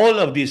 all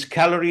of these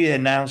calories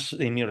enhance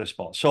the immune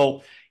response.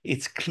 So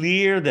it's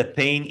clear that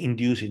pain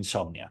induces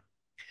insomnia.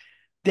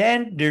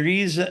 Then there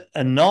is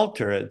an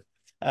altered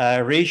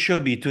ratio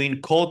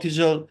between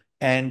cortisol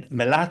and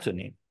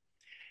melatonin.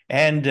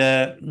 And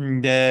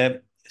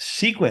the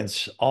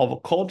sequence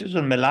of cortisol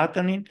and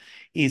melatonin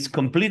is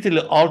completely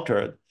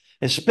altered,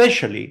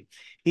 especially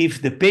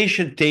if the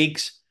patient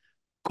takes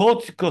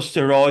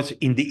corticosteroids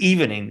in the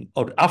evening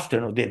or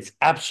afternoon. That's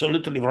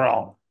absolutely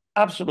wrong.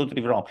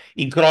 Absolutely wrong.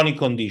 In chronic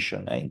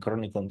condition,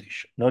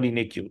 not in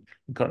acute,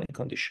 in chronic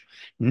condition.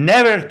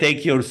 Never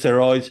take your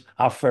steroids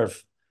after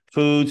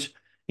foods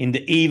in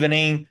the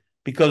evening,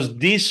 because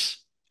this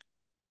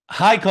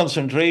high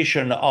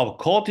concentration of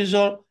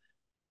cortisol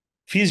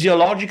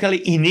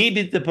physiologically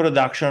inhibit the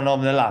production of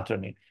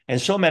melatonin. And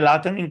so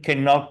melatonin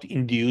cannot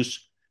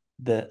induce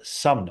the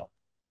somno,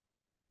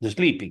 the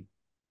sleeping,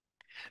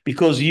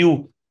 because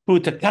you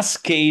put a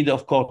cascade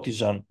of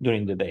cortisol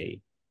during the day,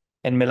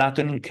 and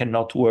melatonin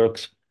cannot work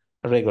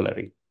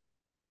regularly.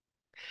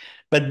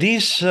 But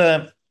this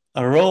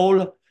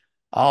role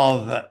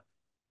of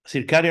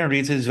circadian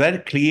rhythm is very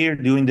clear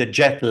during the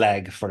jet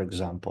lag, for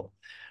example.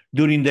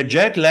 During the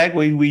jet lag,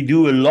 when we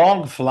do a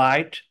long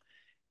flight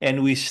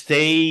and we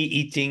stay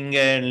eating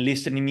and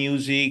listening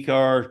music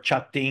or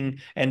chatting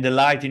and the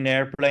light in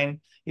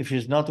airplane, if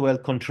it's not well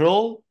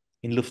controlled,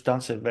 in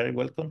Lufthansa, very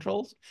well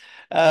controlled,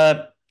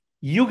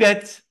 you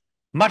get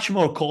much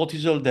more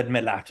cortisol than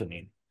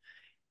melatonin.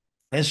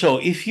 And so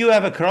if you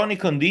have a chronic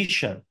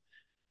condition,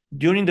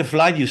 during the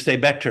flight, you stay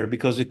better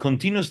because it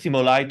continues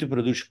stimuli to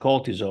produce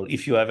cortisol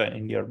if you have it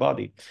in your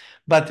body.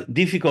 But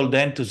difficult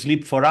then to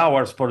sleep for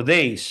hours, for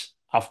days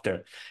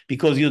after,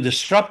 because you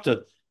disrupted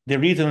the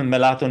rhythm of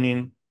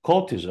melatonin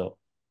cortisol,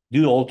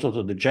 due also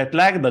to the jet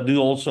lag, but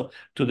due also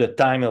to the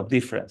time of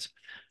difference.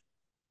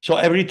 So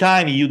every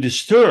time you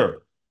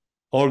disturb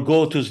or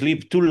go to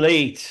sleep too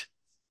late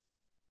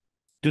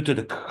due to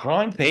the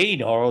chronic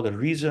pain or other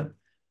reason,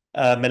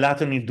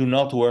 melatonin do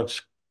not work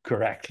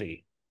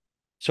correctly.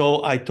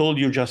 So I told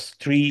you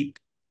just three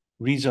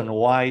reasons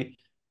why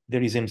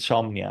there is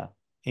insomnia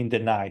in the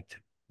night.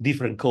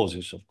 Different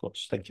causes, of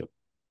course. Thank you.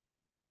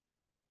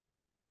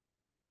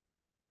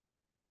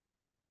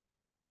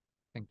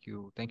 Thank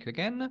you. Thank you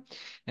again.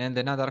 And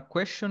another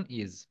question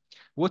is,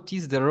 what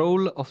is the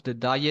role of the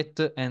diet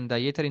and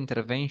dietary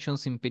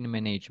interventions in pain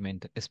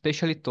management,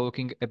 especially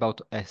talking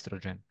about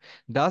estrogen?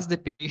 Does the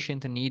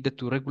patient need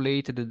to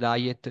regulate the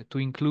diet to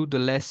include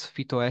less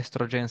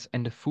phytoestrogens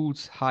and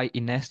foods high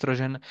in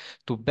estrogen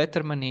to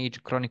better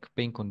manage chronic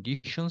pain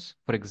conditions,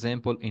 for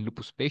example, in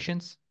lupus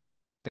patients?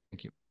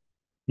 Thank you.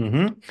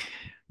 Mm-hmm.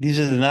 This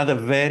is another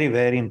very,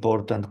 very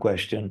important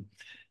question,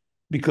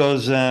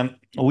 because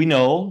we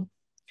know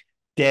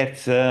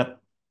that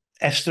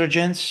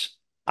estrogens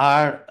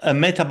are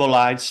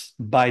metabolized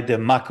by the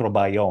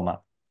microbiome,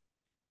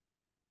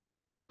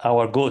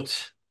 our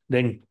gut.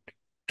 Then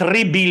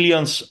 3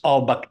 billions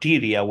of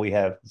bacteria we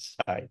have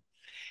inside.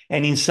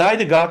 And inside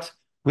the gut,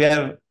 we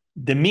have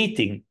the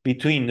meeting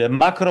between the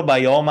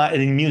microbiome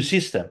and the immune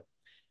system.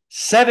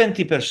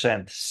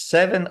 70%,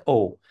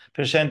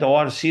 70% of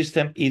our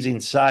system is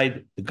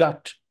inside the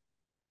gut.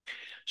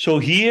 So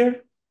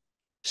here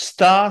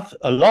start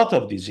a lot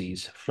of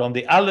disease, from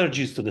the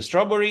allergies to the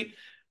strawberry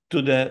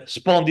to the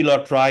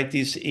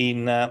spondyloarthritis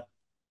in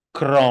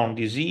Crohn's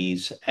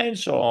disease, and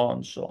so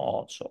on, so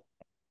on, so on.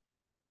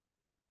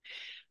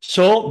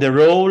 So the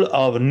role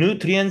of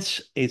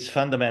nutrients is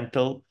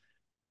fundamental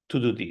to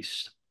do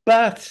this.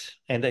 But,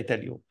 and I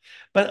tell you,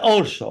 but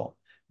also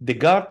the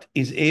gut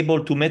is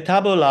able to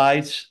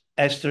metabolize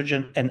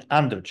estrogen and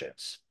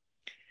androgens.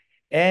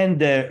 And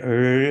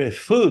the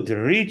food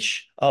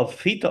rich of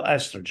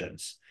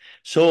phytoestrogens,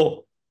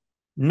 so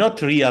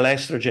not real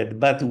estrogen,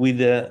 but with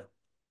the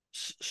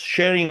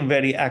sharing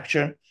very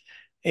action,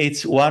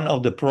 it's one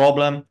of the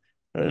problem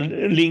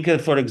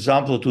linked, for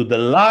example, to the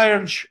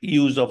large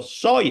use of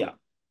soya.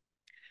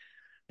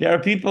 There are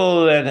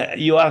people that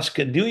you ask,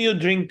 do you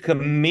drink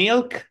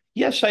milk?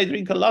 Yes, I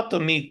drink a lot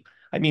of milk.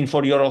 I mean,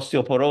 for your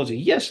osteoporosis.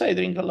 Yes, I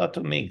drink a lot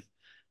of milk.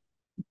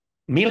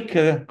 Milk,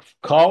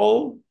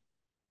 cow,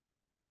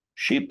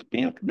 sheep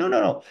milk?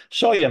 No.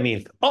 Soya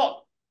milk.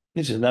 Oh,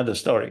 this is another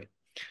story.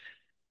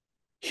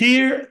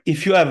 Here,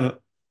 if you have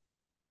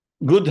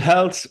good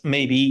health,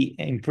 maybe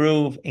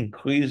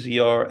increase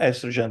your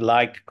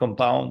estrogen-like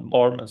compound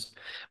hormones.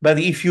 But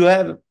if you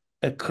have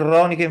a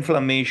chronic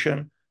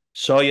inflammation,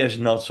 soya is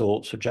not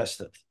so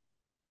suggestive.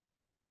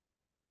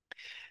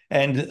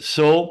 And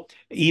so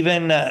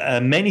even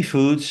many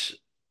foods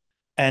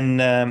and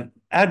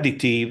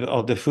additive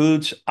of the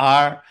foods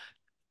are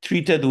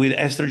treated with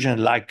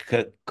estrogen-like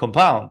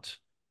compound.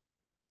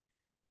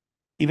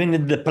 Even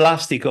in the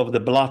plastic of the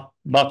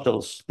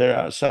bottles, there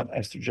are some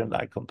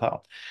estrogen-like compound.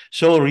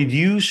 So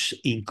reduce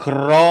in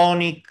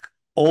chronic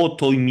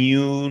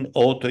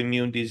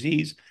autoimmune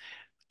disease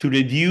to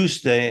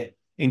reduce the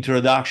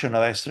introduction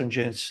of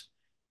estrogens.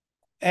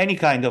 Any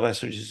kind of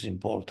estrogen is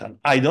important.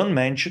 I don't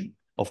mention,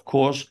 of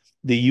course,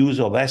 the use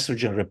of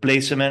estrogen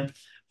replacement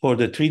for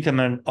the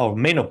treatment of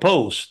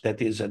menopause,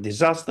 that is a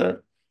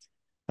disaster,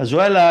 as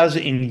well as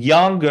in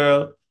young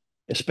girls,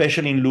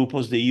 especially in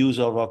lupus, the use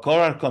of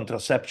oral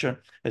contraception,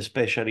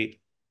 especially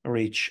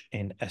rich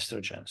in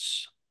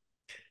estrogens.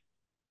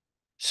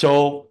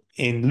 So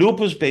in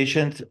lupus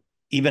patients,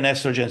 even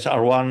estrogens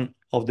are one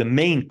of the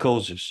main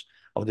causes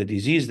of the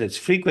disease that's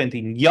frequent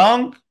in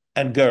young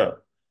and girl,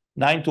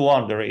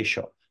 9-to-1 the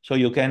ratio. So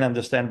you can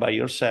understand by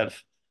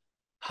yourself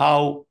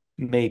how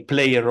may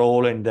play a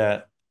role in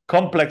the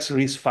complex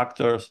risk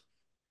factors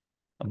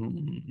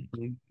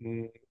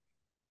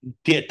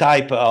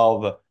type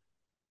of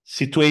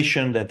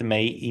situation that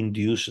may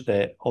induce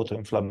the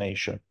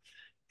autoinflammation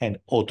and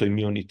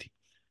autoimmunity.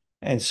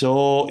 And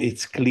so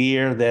it's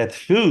clear that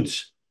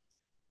foods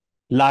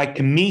like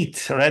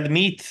meat, red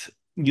meat,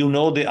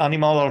 the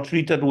animal are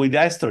treated with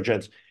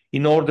estrogens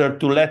in order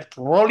to let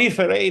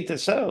proliferate the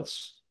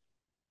cells.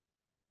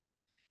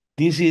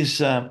 This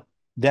is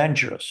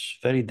dangerous,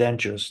 very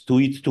dangerous, to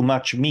eat too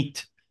much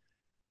meat.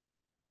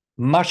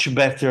 Much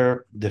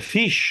better the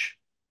fish,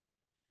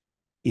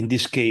 in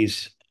this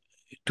case,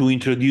 to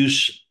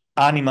introduce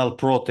animal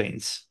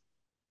proteins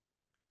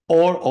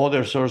or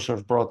other source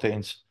of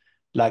proteins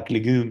like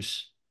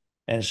legumes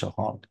and so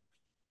on.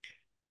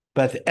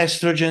 But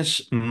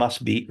estrogens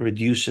must be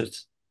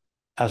reduced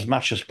as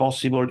much as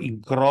possible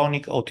in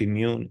chronic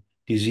autoimmune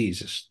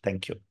diseases.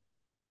 Thank you.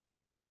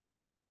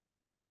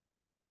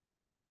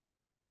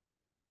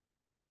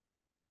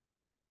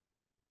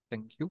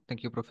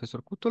 Thank you, Professor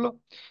Cutolo.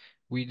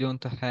 We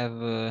don't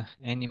have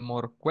any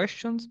more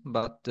questions,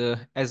 but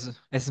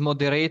as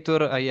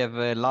moderator, I have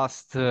a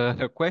last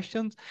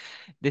question.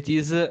 That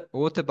is,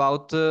 what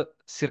about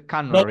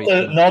circadian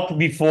rhythm? Not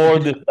before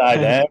the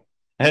side, eh?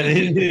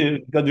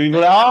 Because we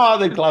go,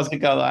 the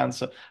classical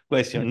answer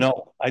question.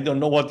 No, I don't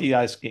know what he's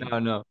asking.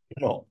 No.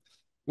 No.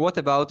 What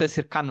about a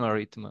circannual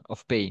rhythm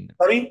of pain?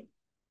 Sorry?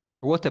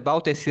 What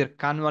about a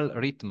circannual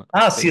rhythm of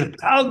pain?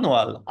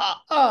 Circannual.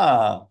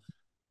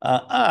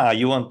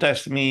 You want to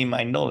test me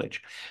my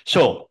knowledge.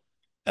 So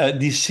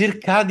the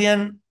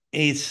circadian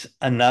is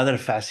another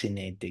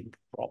fascinating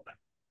problem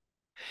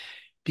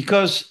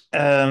because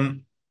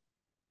again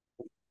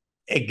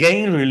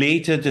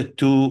related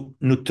to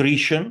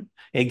nutrition,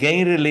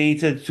 again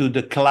related to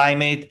the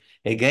climate,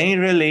 again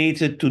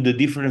related to the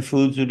different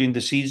foods during the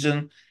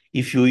season.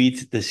 If you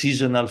eat the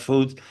seasonal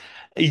food,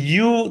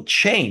 you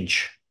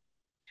change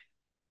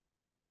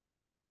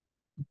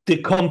the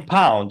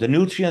compound, the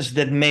nutrients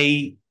that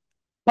may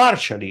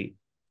partially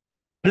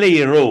play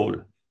a role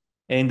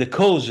in the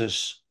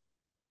causes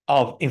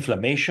of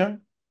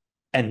inflammation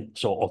and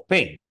so of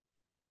pain.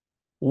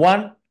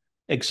 One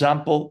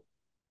example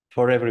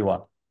for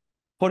everyone.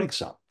 For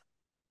example,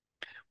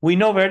 we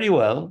know very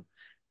well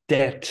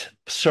that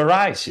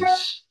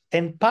psoriasis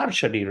and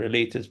partially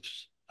related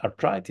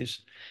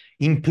arthritis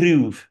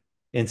improve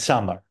in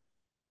summer.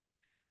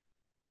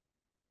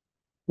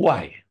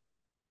 Why?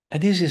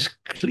 And this is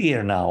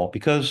clear now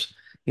because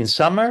in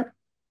summer,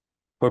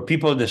 for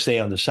people that stay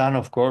on the sun,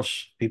 of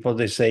course, people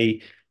that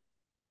stay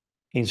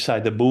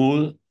inside the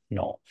pool,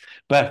 no.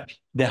 But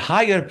the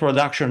higher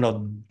production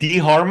of D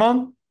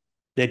hormone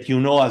that you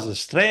know as the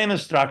stem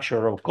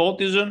structure of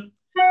cortisol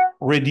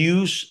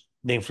reduce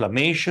the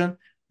inflammation,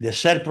 the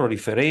cell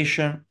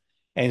proliferation,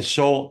 and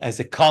so as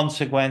a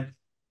consequence,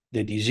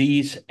 the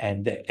disease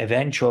and the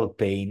eventual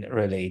pain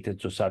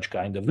related to such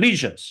kind of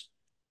lesions.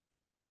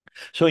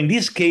 So in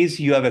this case,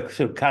 you have a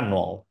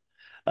circannual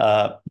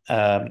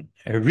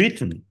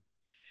rhythm.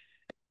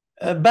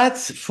 But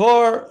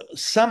for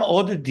some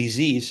other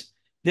disease,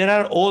 there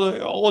are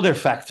other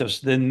factors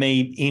that may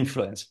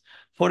influence.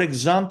 For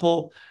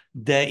example,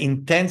 the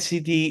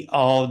intensity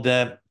of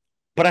the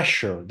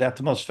pressure, the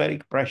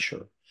atmospheric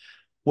pressure.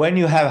 When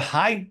you have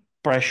high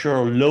pressure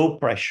or low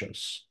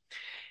pressures,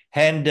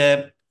 and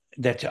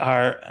that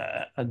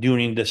are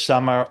during the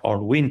summer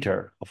or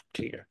winter of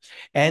clear.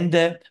 And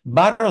the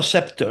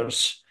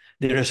baroreceptors,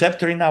 the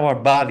receptor in our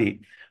body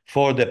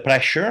for the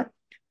pressure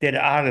that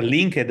are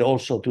linked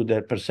also to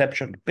the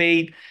perception of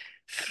pain,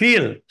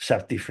 feel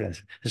some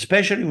difference,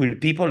 especially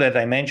with people that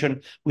I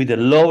mentioned with a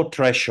low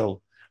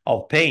threshold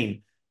of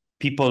pain,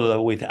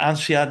 people with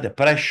anxiety,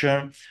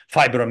 depression,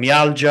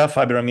 fibromyalgia.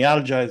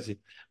 Fibromyalgia is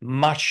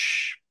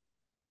much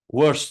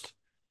worse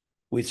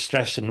with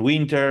stress in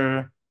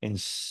winter, in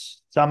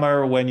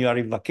summer when you are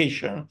in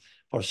vacation.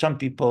 For some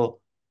people,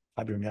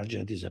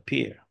 fibromyalgia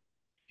disappear.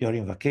 You're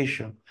in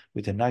vacation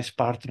with a nice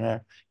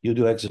partner, you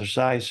do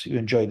exercise, you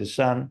enjoy the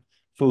sun,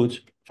 foods,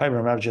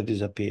 fibromyalgia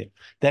disappear.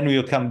 Then when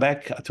you come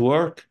back at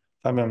work,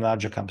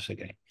 fibromyalgia comes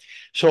again.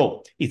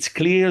 So it's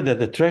clear that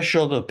the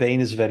threshold of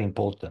pain is very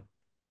important.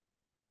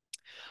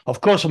 Of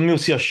course,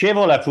 Monsieur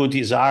Scevola put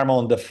his arm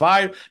on the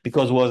fire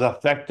because he was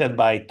affected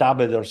by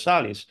tabes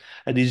dorsalis,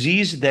 a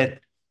disease that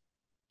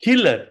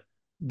killed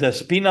the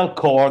spinal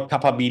cord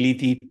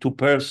capability to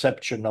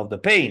perception of the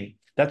pain.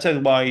 That's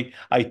why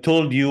I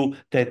told you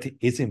that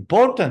it's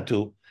important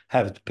to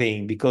have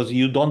pain, because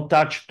you don't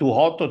touch too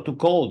hot or too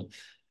cold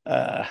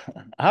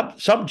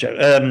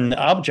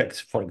objects,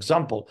 for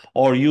example,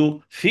 or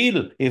you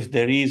feel if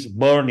there is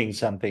burning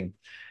something.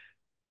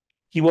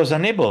 He was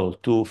unable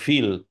to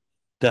feel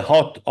the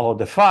hot or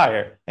the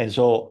fire, and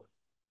so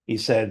he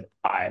said,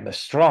 I'm a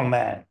strong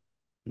man.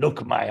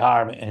 Look, my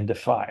arm in the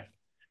fire.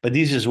 But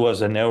this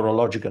was a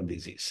neurological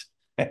disease.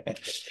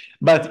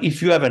 But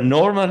if you have a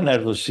normal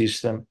nervous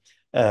system,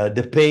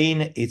 the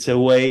pain, it's a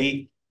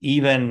way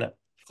even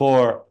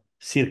for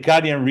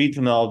circadian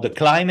rhythm of the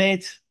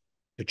climate,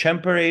 the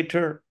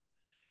temperature,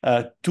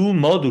 to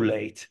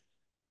modulate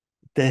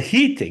the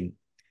heating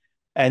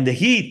and the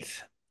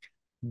heat.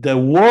 The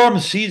warm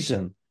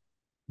season,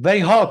 very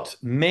hot,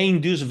 may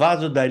induce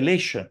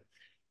vasodilation.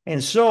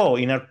 And so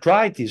in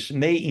arthritis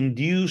may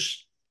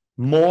induce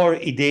more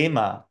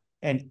edema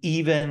and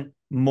even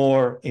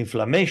more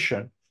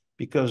inflammation,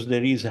 because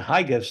there is a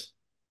high gas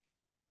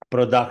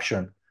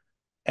production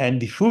and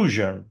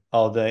diffusion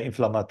of the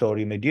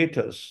inflammatory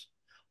mediators.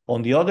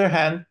 On the other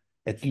hand,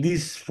 at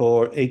least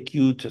for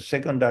acute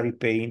secondary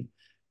pain,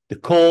 the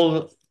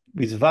cold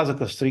with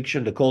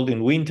vasoconstriction, the cold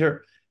in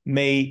winter,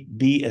 may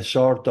be a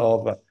sort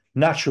of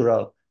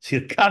natural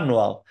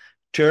circannual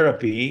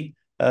therapy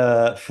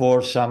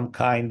for some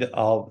kind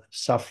of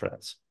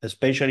sufferance,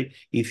 especially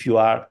if you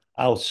are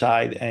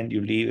outside and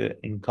you live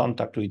in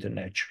contact with the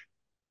nature.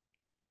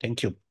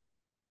 Thank you.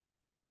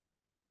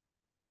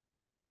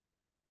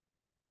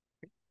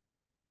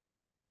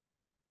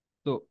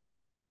 So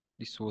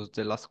this was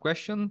the last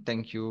question.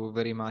 Thank you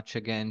very much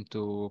again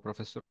to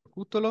Professor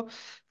Cutolo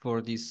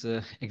for this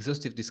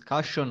exhaustive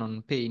discussion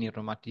on pain in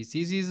rheumatic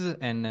diseases,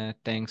 and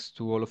thanks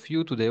to all of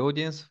you, to the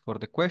audience, for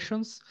the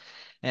questions.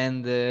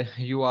 And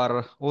you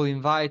are all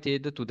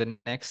invited to the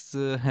next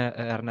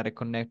Ernere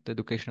Connect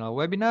educational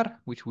webinar,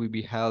 which will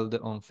be held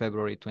on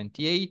February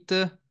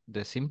 28th,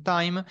 the same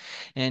time,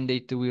 and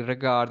it will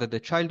regard the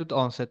childhood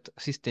onset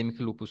systemic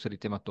lupus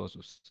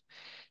erythematosus.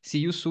 See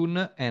you soon,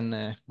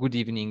 and good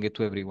evening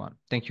to everyone.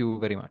 Thank you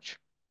very much.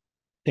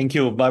 Thank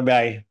you.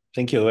 Bye-bye.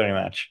 Thank you very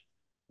much.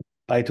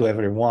 Bye to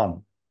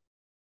everyone.